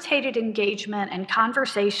facilitated engagement and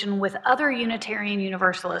conversation with other Unitarian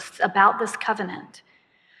Universalists about this covenant,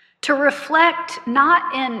 to reflect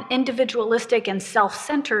not in individualistic and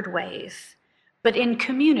self-centered ways, but in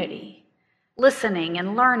community, listening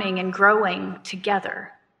and learning and growing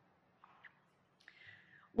together.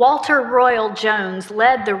 Walter Royal Jones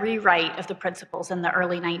led the rewrite of the principles in the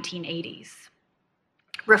early 1980s.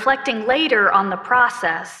 Reflecting later on the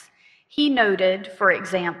process, he noted, for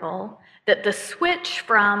example, that the switch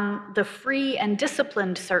from the free and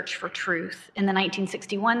disciplined search for truth in the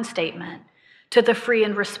 1961 statement to the free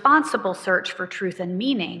and responsible search for truth and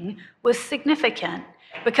meaning was significant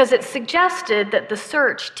because it suggested that the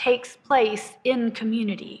search takes place in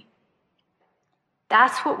community.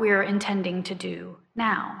 That's what we're intending to do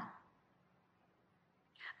now.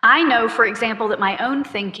 I know, for example, that my own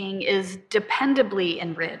thinking is dependably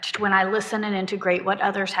enriched when I listen and integrate what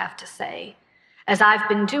others have to say, as I've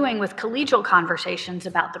been doing with collegial conversations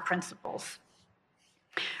about the principles.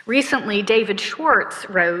 Recently, David Schwartz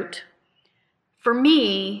wrote, "For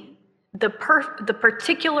me, the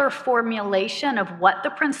particular formulation of what the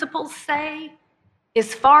principles say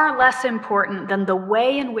is far less important than the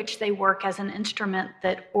way in which they work as an instrument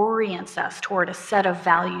that orients us toward a set of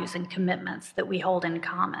values and commitments that we hold in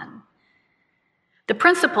common. The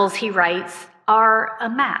principles, he writes, are a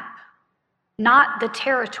map, not the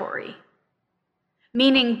territory,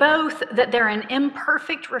 meaning both that they're an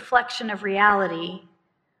imperfect reflection of reality,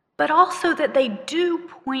 but also that they do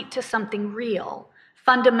point to something real,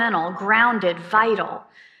 fundamental, grounded, vital,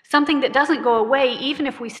 something that doesn't go away even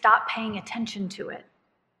if we stop paying attention to it.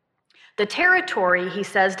 The territory, he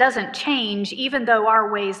says, doesn't change even though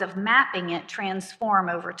our ways of mapping it transform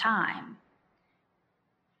over time.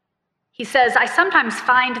 He says, I sometimes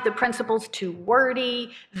find the principles too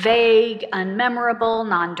wordy, vague, unmemorable,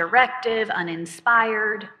 non-directive,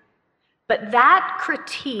 uninspired, but that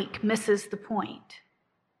critique misses the point.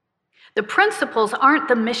 The principles aren't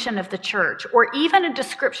the mission of the church or even a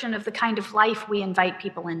description of the kind of life we invite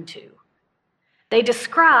people into. They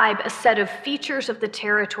describe a set of features of the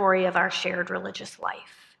territory of our shared religious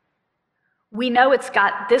life. We know it's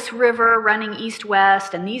got this river running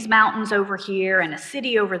east-west and these mountains over here and a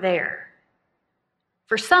city over there.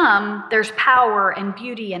 For some, there's power and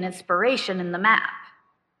beauty and inspiration in the map.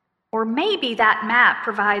 Or maybe that map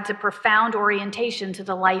provides a profound orientation to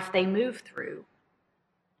the life they move through.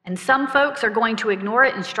 And some folks are going to ignore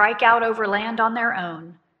it and strike out over land on their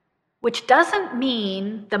own, which doesn't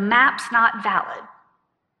mean the map's not valid.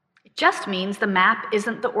 It just means the map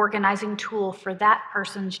isn't the organizing tool for that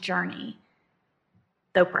person's journey.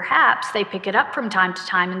 Though perhaps they pick it up from time to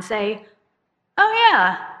time and say, oh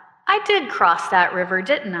yeah, I did cross that river,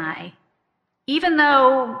 didn't I? Even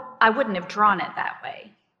though I wouldn't have drawn it that way.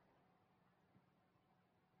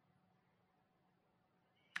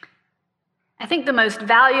 I think the most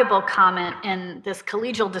valuable comment in this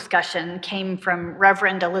collegial discussion came from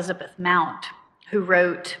Reverend Elizabeth Mount, who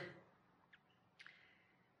wrote,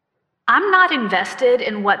 I'm not invested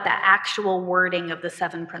in what the actual wording of the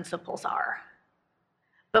 7 principles are,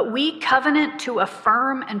 but we covenant to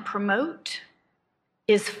affirm and promote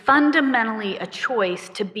is fundamentally a choice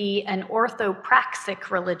to be an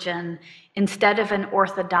orthopraxic religion instead of an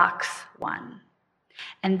orthodox one.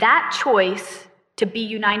 And that choice to be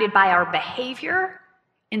united by our behavior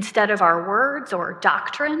instead of our words or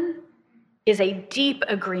doctrine is a deep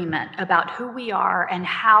agreement about who we are and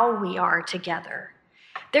how we are together.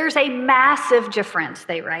 There's a massive difference,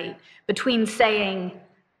 they write, between saying,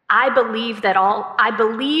 I believe that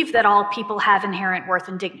all people have inherent worth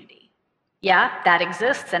and dignity. Yeah, that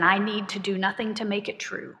exists, and I need to do nothing to make it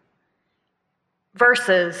true.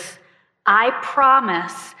 Versus, I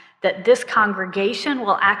promise that this congregation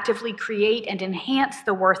will actively create and enhance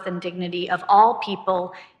the worth and dignity of all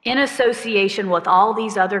people in association with all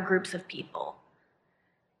these other groups of people.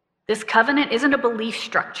 This covenant isn't a belief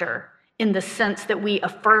structure in the sense that we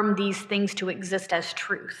affirm these things to exist as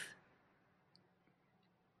truth.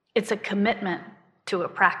 It's a commitment to a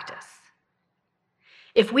practice.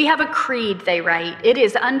 If we have a creed, they write, it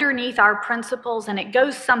is underneath our principles, and it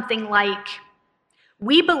goes something like,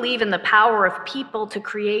 we believe in the power of people to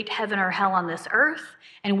create heaven or hell on this earth,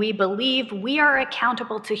 and we believe we are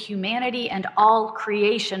accountable to humanity and all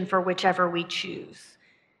creation for whichever we choose.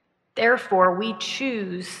 Therefore, we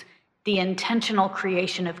choose the intentional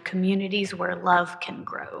creation of communities where love can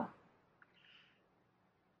grow.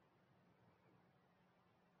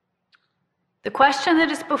 The question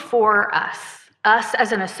that is before us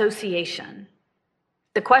as an association,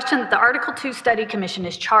 the question that the Article 2 Study Commission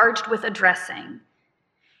is charged with addressing,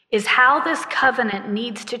 is how this covenant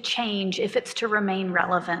needs to change if it's to remain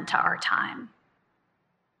relevant to our time.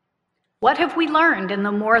 What have we learned in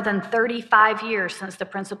the more than 35 years since the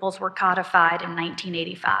principles were codified in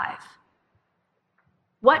 1985?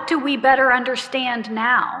 What do we better understand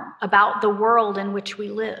now about the world in which we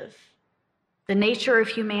live, the nature of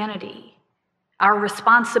humanity, our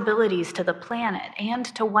responsibilities to the planet and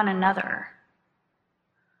to one another?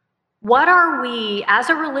 What are we, as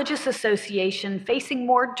a religious association, facing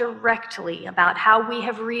more directly about how we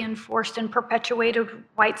have reinforced and perpetuated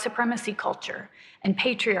white supremacy culture and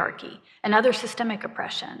patriarchy and other systemic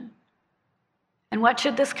oppression? And what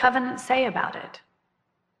should this covenant say about it?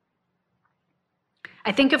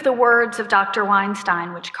 I think of the words of Dr.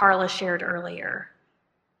 Weinstein, which Carla shared earlier.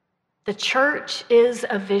 The church is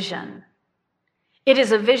a vision. It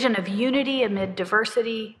is a vision of unity amid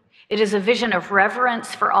diversity. It is a vision of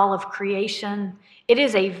reverence for all of creation. It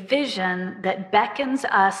is a vision that beckons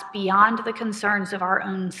us beyond the concerns of our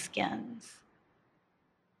own skins.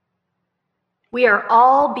 We are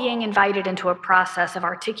all being invited into a process of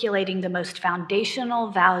articulating the most foundational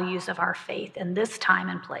values of our faith in this time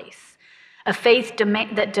and place, a faith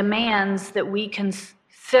that demands that we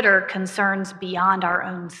consider concerns beyond our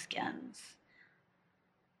own skins.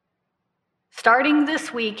 Starting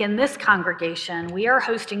this week in this congregation, we are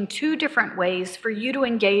hosting 2 different ways for you to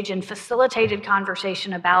engage in facilitated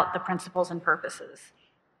conversation about the principles and purposes.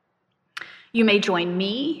 You may join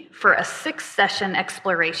me for a 6-session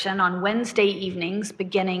exploration on Wednesday evenings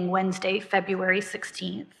beginning Wednesday, February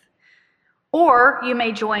 16th. Or you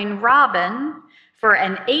may join Robin for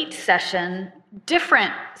an 8-session,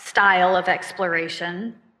 different style of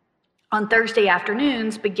exploration on Thursday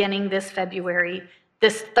afternoons beginning this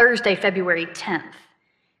Thursday, February 10th.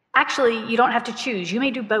 Actually, you don't have to choose. You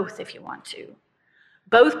may do both if you want to.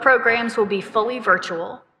 Both programs will be fully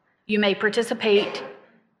virtual. You may participate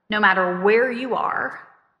no matter where you are.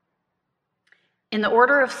 In the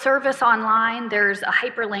order of service online, there's a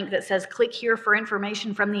hyperlink that says click here for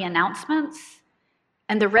information from the announcements.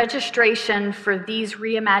 And the registration for these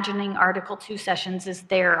Reimagining Article 2 sessions is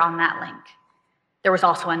there on that link. There was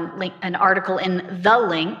also an article in The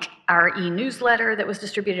Link, our e-newsletter that was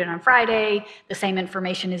distributed on Friday. The same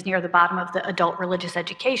information is near the bottom of the Adult Religious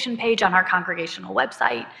Education page on our congregational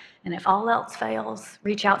website. And if all else fails,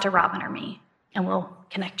 reach out to Robin or me, and we'll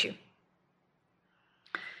connect you.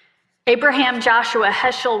 Abraham Joshua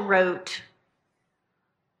Heschel wrote,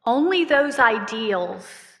 "Only those ideals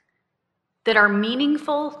that are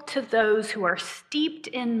meaningful to those who are steeped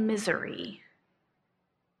in misery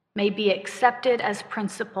may be accepted as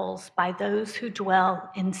principles by those who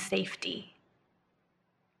dwell in safety."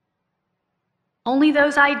 Only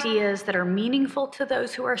those ideas that are meaningful to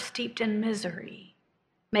those who are steeped in misery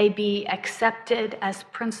may be accepted as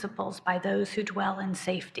principles by those who dwell in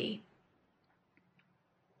safety.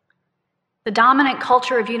 The dominant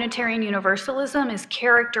culture of Unitarian Universalism is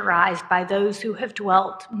characterized by those who have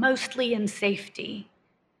dwelt mostly in safety.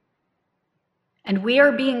 And we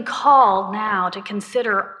are being called now to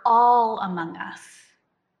consider all among us,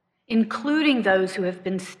 including those who have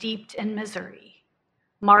been steeped in misery,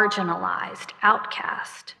 marginalized,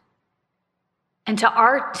 outcast, and to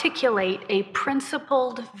articulate a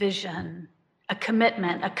principled vision, a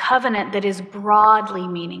commitment, a covenant that is broadly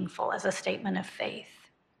meaningful as a statement of faith.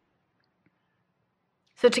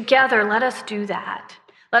 So together, let us do that.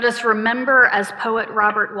 Let us remember, as poet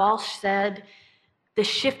Robert Walsh said, the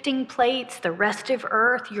shifting plates, the restive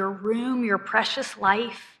earth, your room, your precious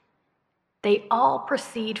life, they all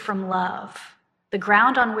proceed from love, the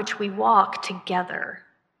ground on which we walk together.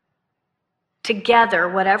 Together,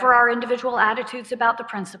 whatever our individual attitudes about the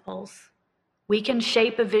principles, we can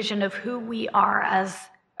shape a vision of who we are as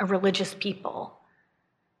a religious people.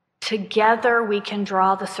 Together, we can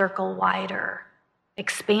draw the circle wider,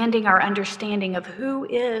 expanding our understanding of who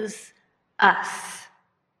is us.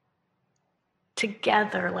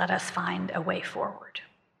 Together, let us find a way forward.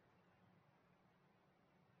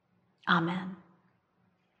 Amen.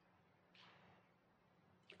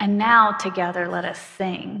 And now, together, let us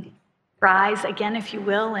sing. Rise again, if you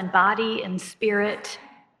will, in body and spirit.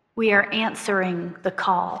 We are answering the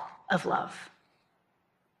call of love.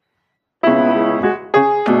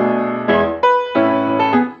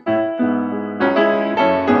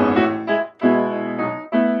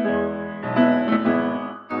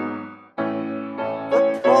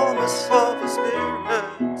 The promise of His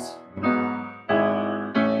Spirit,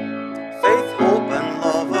 faith, hope, and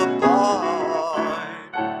love abide,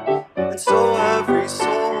 and so every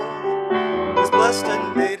soul is blessed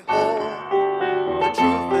and made whole. The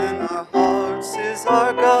truth in our hearts is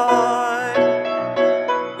our guide.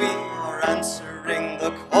 We are answering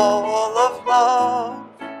the call of love.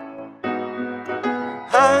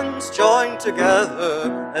 Hands joined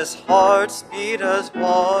together as hearts beat as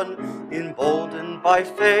one. Emboldened by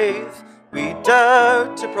faith, we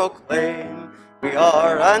dare to proclaim we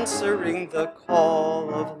are answering the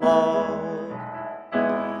call of love.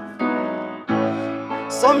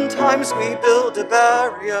 Sometimes we build a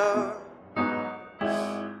barrier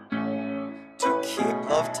to keep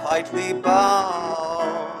love tightly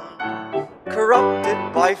bound,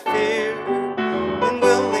 corrupted by fear,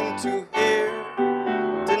 unwilling to hear,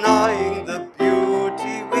 denying the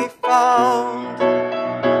beauty we found.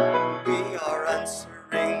 We are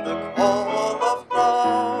answering the call of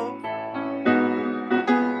love.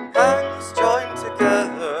 Hands joined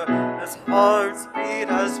together as hearts beat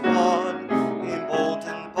as one.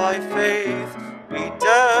 Emboldened by faith, we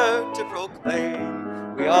dare to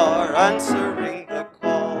proclaim we are answering the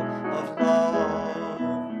call of love.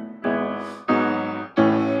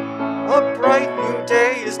 A bright new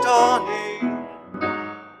day is dawning,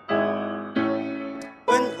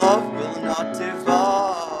 when love will not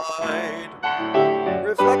divide.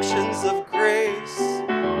 Reflections of grace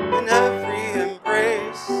in every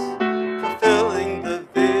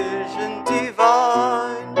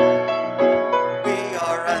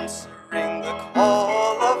the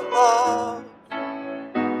call of love.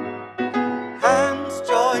 Hands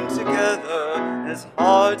joined together as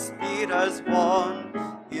hearts beat as one,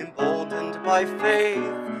 emboldened by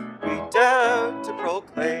faith, we dare to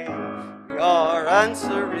proclaim we are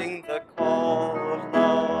answering the call of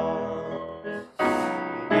love.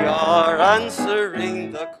 We are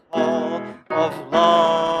answering the call of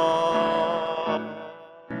love.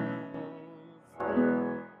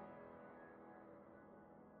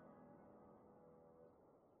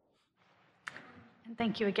 And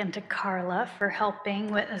thank you again to Carla for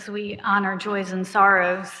helping as we honor joys and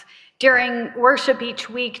sorrows. During worship each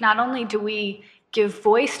week, not only do we give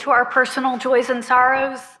voice to our personal joys and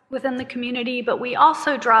sorrows within the community, but we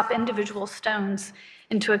also drop individual stones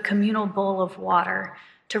into a communal bowl of water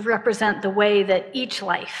to represent the way that each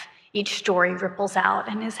life, each story ripples out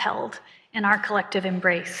and is held in our collective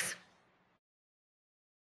embrace.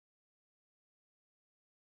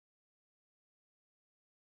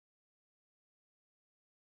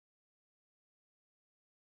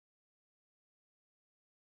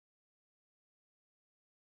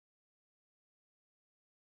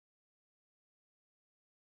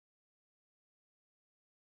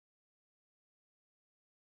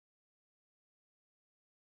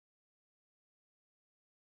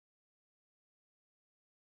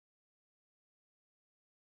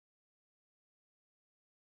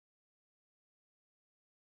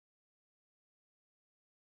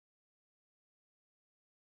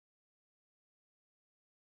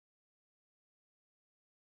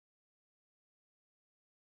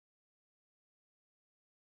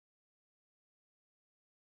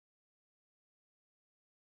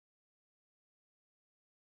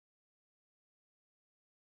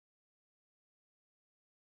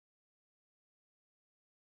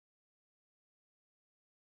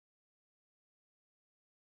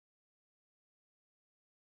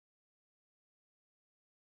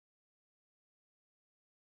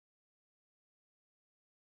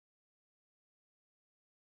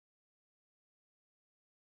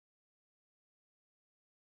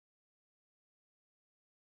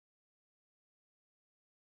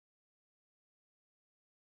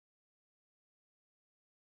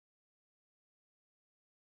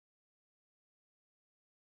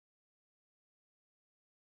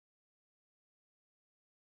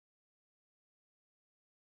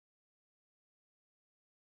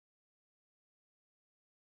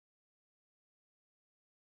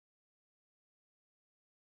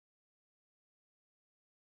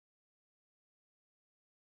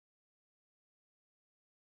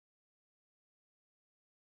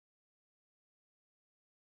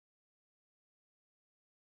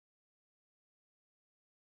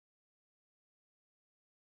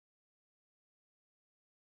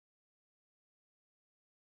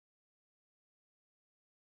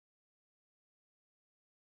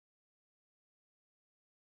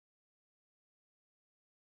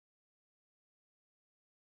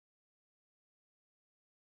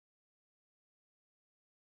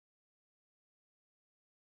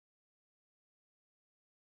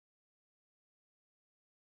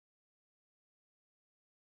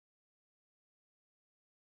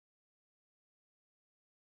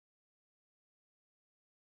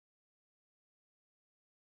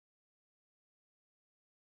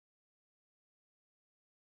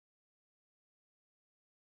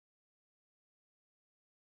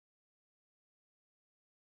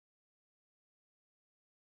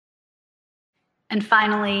 And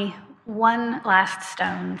finally, one last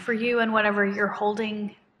stone for you and whatever you're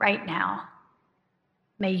holding right now.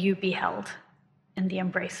 May you be held in the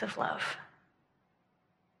embrace of love.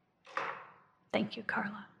 Thank you,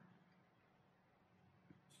 Carla.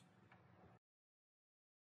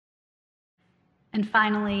 And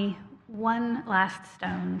finally, one last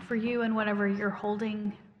stone for you and whatever you're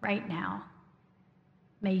holding right now.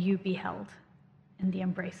 May you be held in the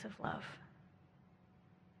embrace of love.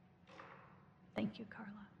 Thank you, Carla.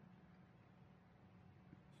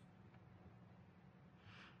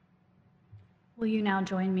 Will you now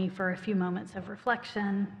join me for a few moments of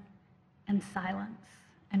reflection and silence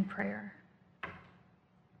and prayer?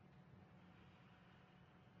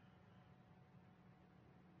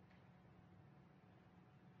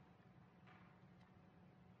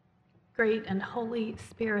 Great and Holy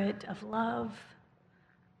Spirit of love,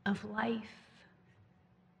 of life,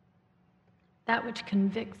 that which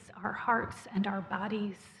convicts our hearts and our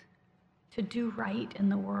bodies to do right in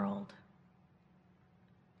the world,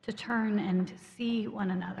 to turn and see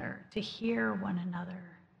one another, to hear one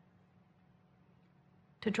another,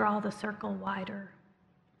 to draw the circle wider,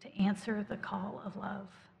 to answer the call of love.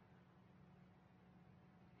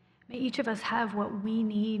 May each of us have what we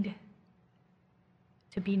need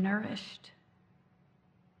to be nourished,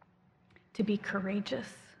 to be courageous,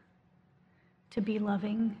 to be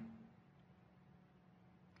loving,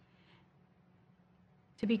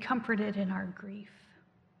 to be comforted in our grief,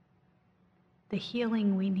 the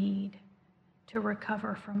healing we need to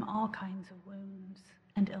recover from all kinds of wounds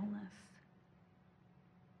and illness.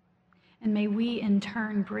 And may we in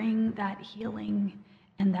turn bring that healing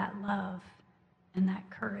and that love and that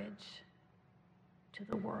courage to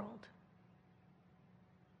the world.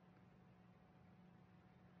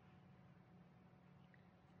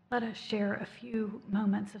 Let us share a few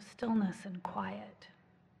moments of stillness and quiet,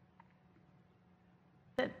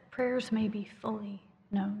 that prayers may be fully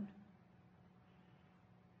known.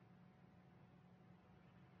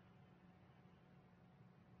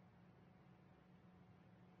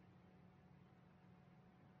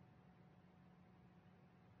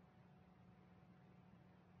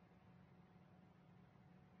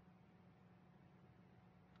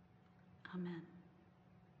 Amen.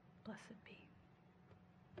 Blessed be.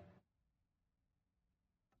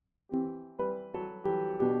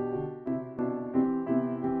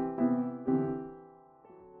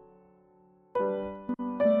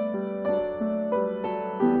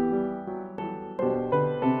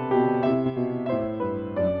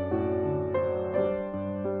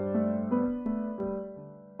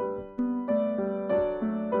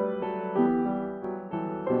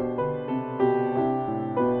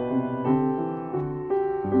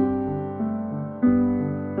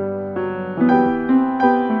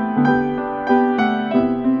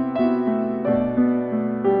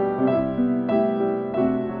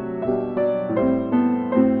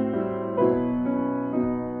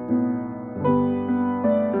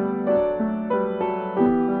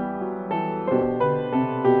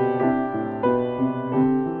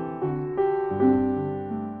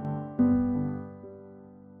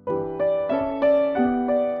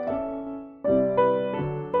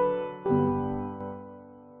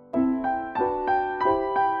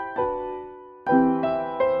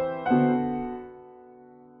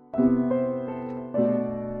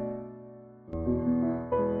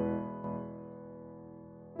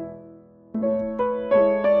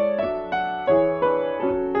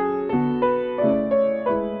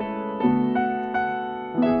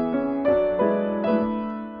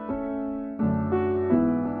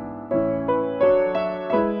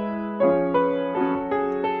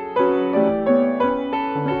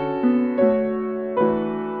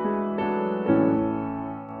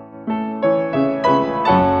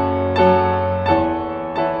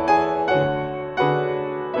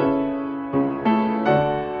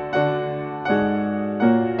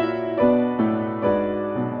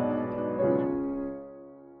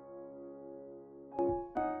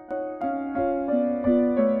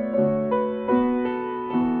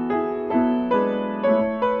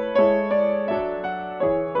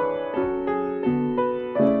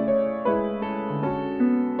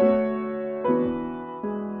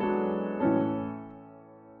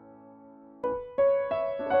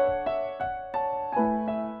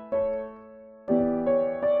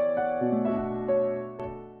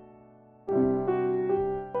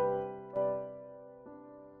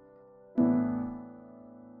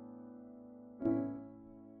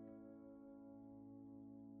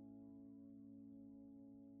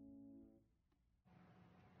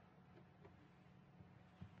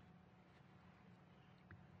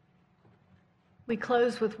 We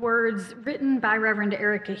close with words written by Reverend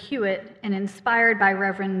Erica Hewitt and inspired by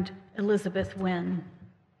Reverend Elizabeth Wynne.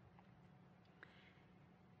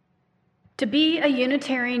 To be a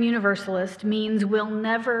Unitarian Universalist means we'll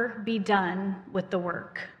never be done with the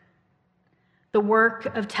work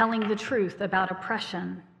of telling the truth about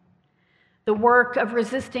oppression, the work of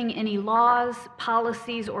resisting any laws,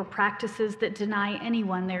 policies, or practices that deny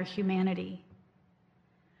anyone their humanity,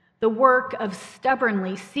 the work of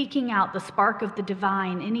stubbornly seeking out the spark of the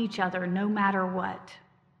divine in each other no matter what,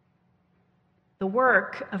 the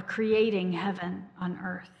work of creating heaven on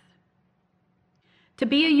earth. To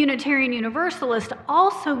be a Unitarian Universalist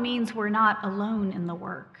also means we're not alone in the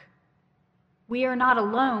work. We are not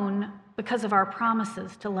alone because of our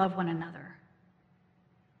promises to love one another.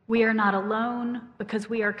 We are not alone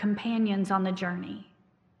because we are companions on the journey.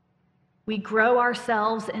 We grow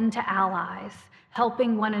ourselves into allies,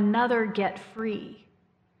 helping one another get free,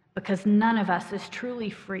 because none of us is truly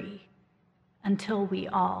free until we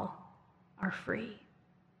all are free.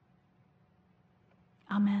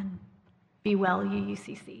 Amen. Be well,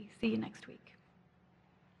 UUCC. See you next week.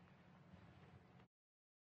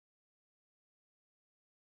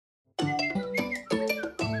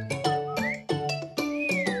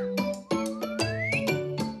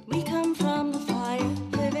 We come from the fire.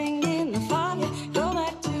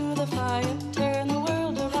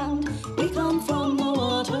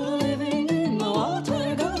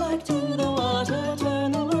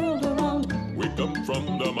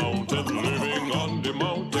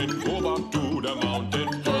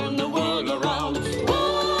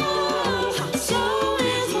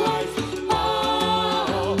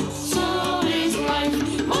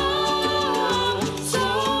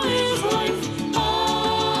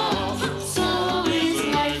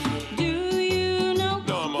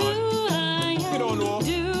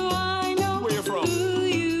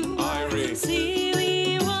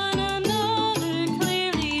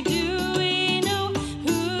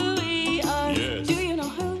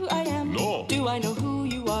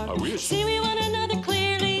 See we one another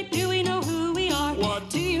clearly. Do we know who we are? What?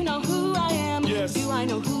 Do you know who I am? Yes. Do I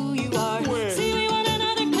know who you are? Where? See we one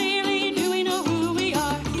another clearly. Do we know who we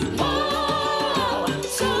are? Oh,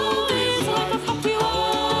 so is life a happy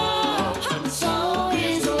world. So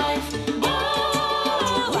is life.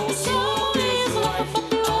 Oh, so is life a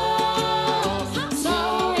happy world.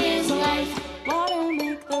 So is life. Water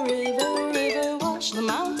make the river wash the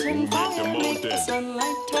mountain. Fire make the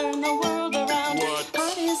sunlight turn the world around.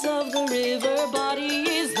 Heart is of the river, body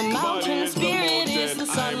is the mountain, spirit is the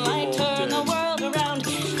sunlight, turn the world around.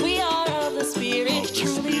 We are of the spirit,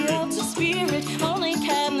 truly of the spirit. Only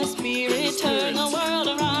can the spirit turn the world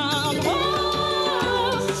around.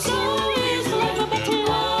 Whoa, so is life a better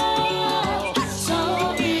world.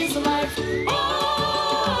 So is life.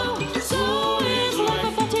 Oh, so is life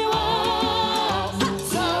a better world.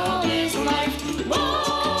 So is life.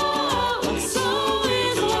 Whoa, so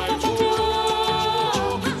is life a better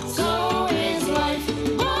world. So is life.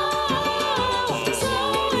 Whoa, so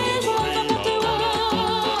is life a better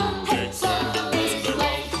world. Hey, so is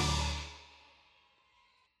life.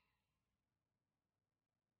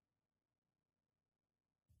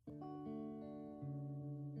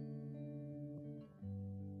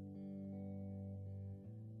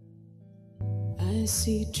 I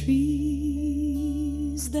see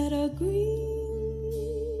trees that are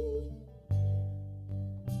green,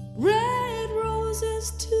 red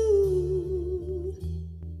roses too.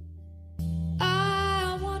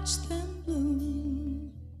 I watch them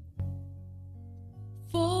bloom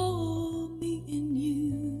for me and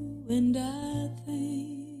you, and I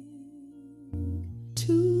think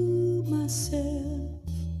to myself,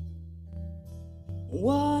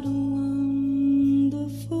 what a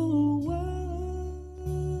wonderful world.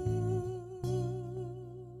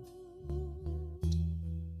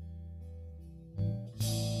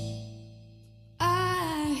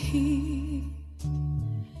 I hear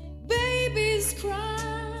babies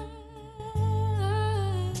cry,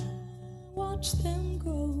 watch them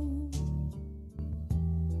grow,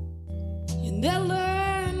 and they'll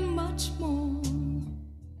learn much more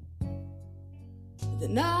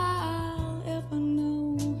than I'll ever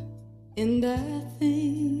know. And I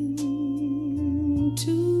think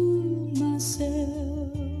to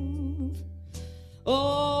myself,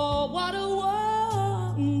 oh, what a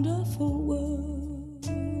wonderful world.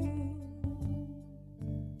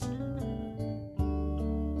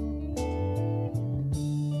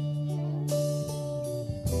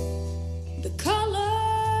 The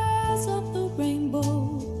colors of the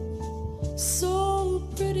rainbow, so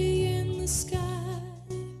pretty in the sky,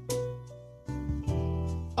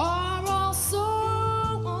 are also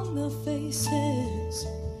on the faces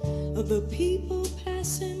of the people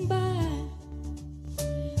passing by.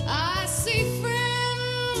 I see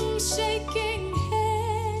friends shaking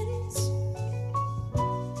hands,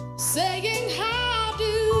 saying, how do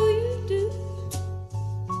you do?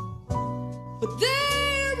 But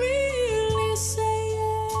they're really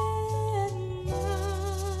saying, I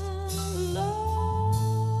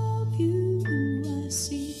love you. I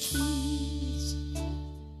see trees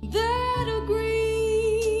that are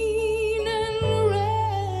green and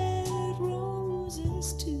red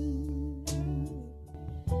roses too.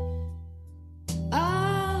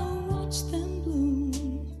 I'll watch them bloom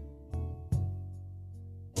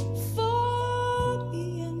for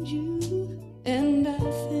me and you, and I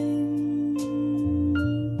think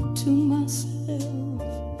to myself,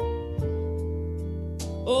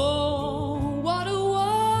 oh, what a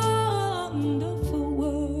wonderful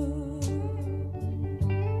world.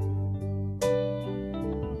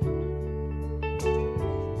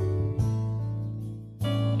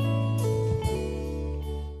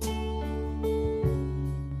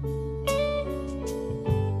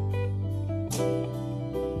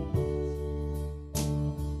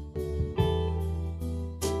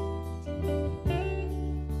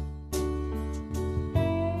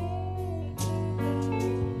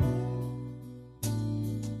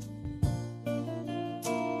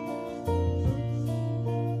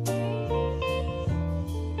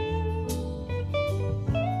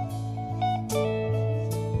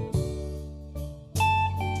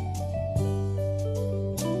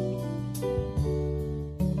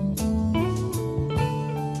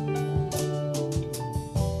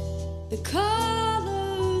 The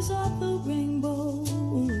colors of the rainbow,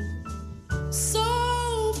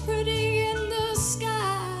 so pretty in the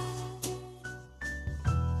sky,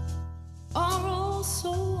 are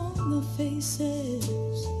also on the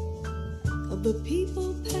faces of the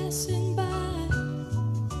people passing by.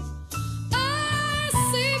 I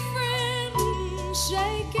see friends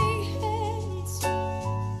shaking hands,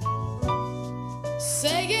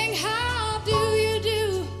 saying how do you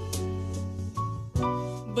do,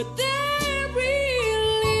 but they're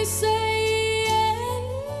really saying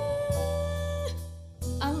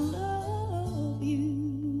I love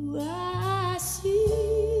you. I see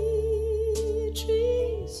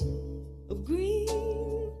trees of green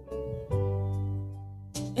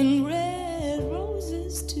and red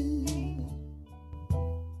roses too.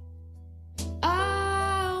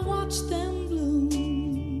 I watch them bloom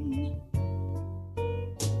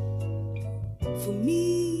for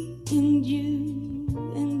me and you,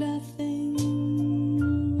 and I think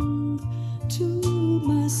to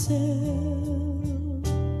myself,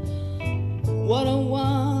 what a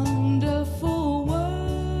wonderful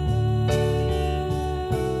world.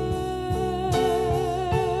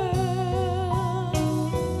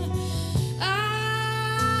 I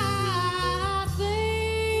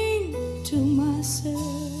think to myself,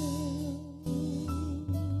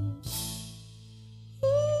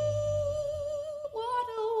 what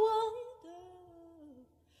a wonderful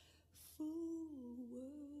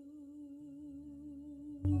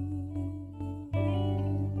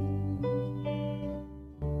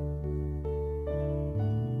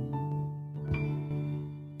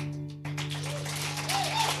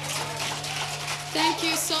Thank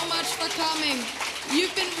you so much for coming.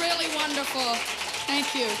 You've been really wonderful.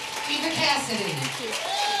 Thank you. Eva Cassidy. Thank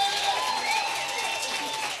you.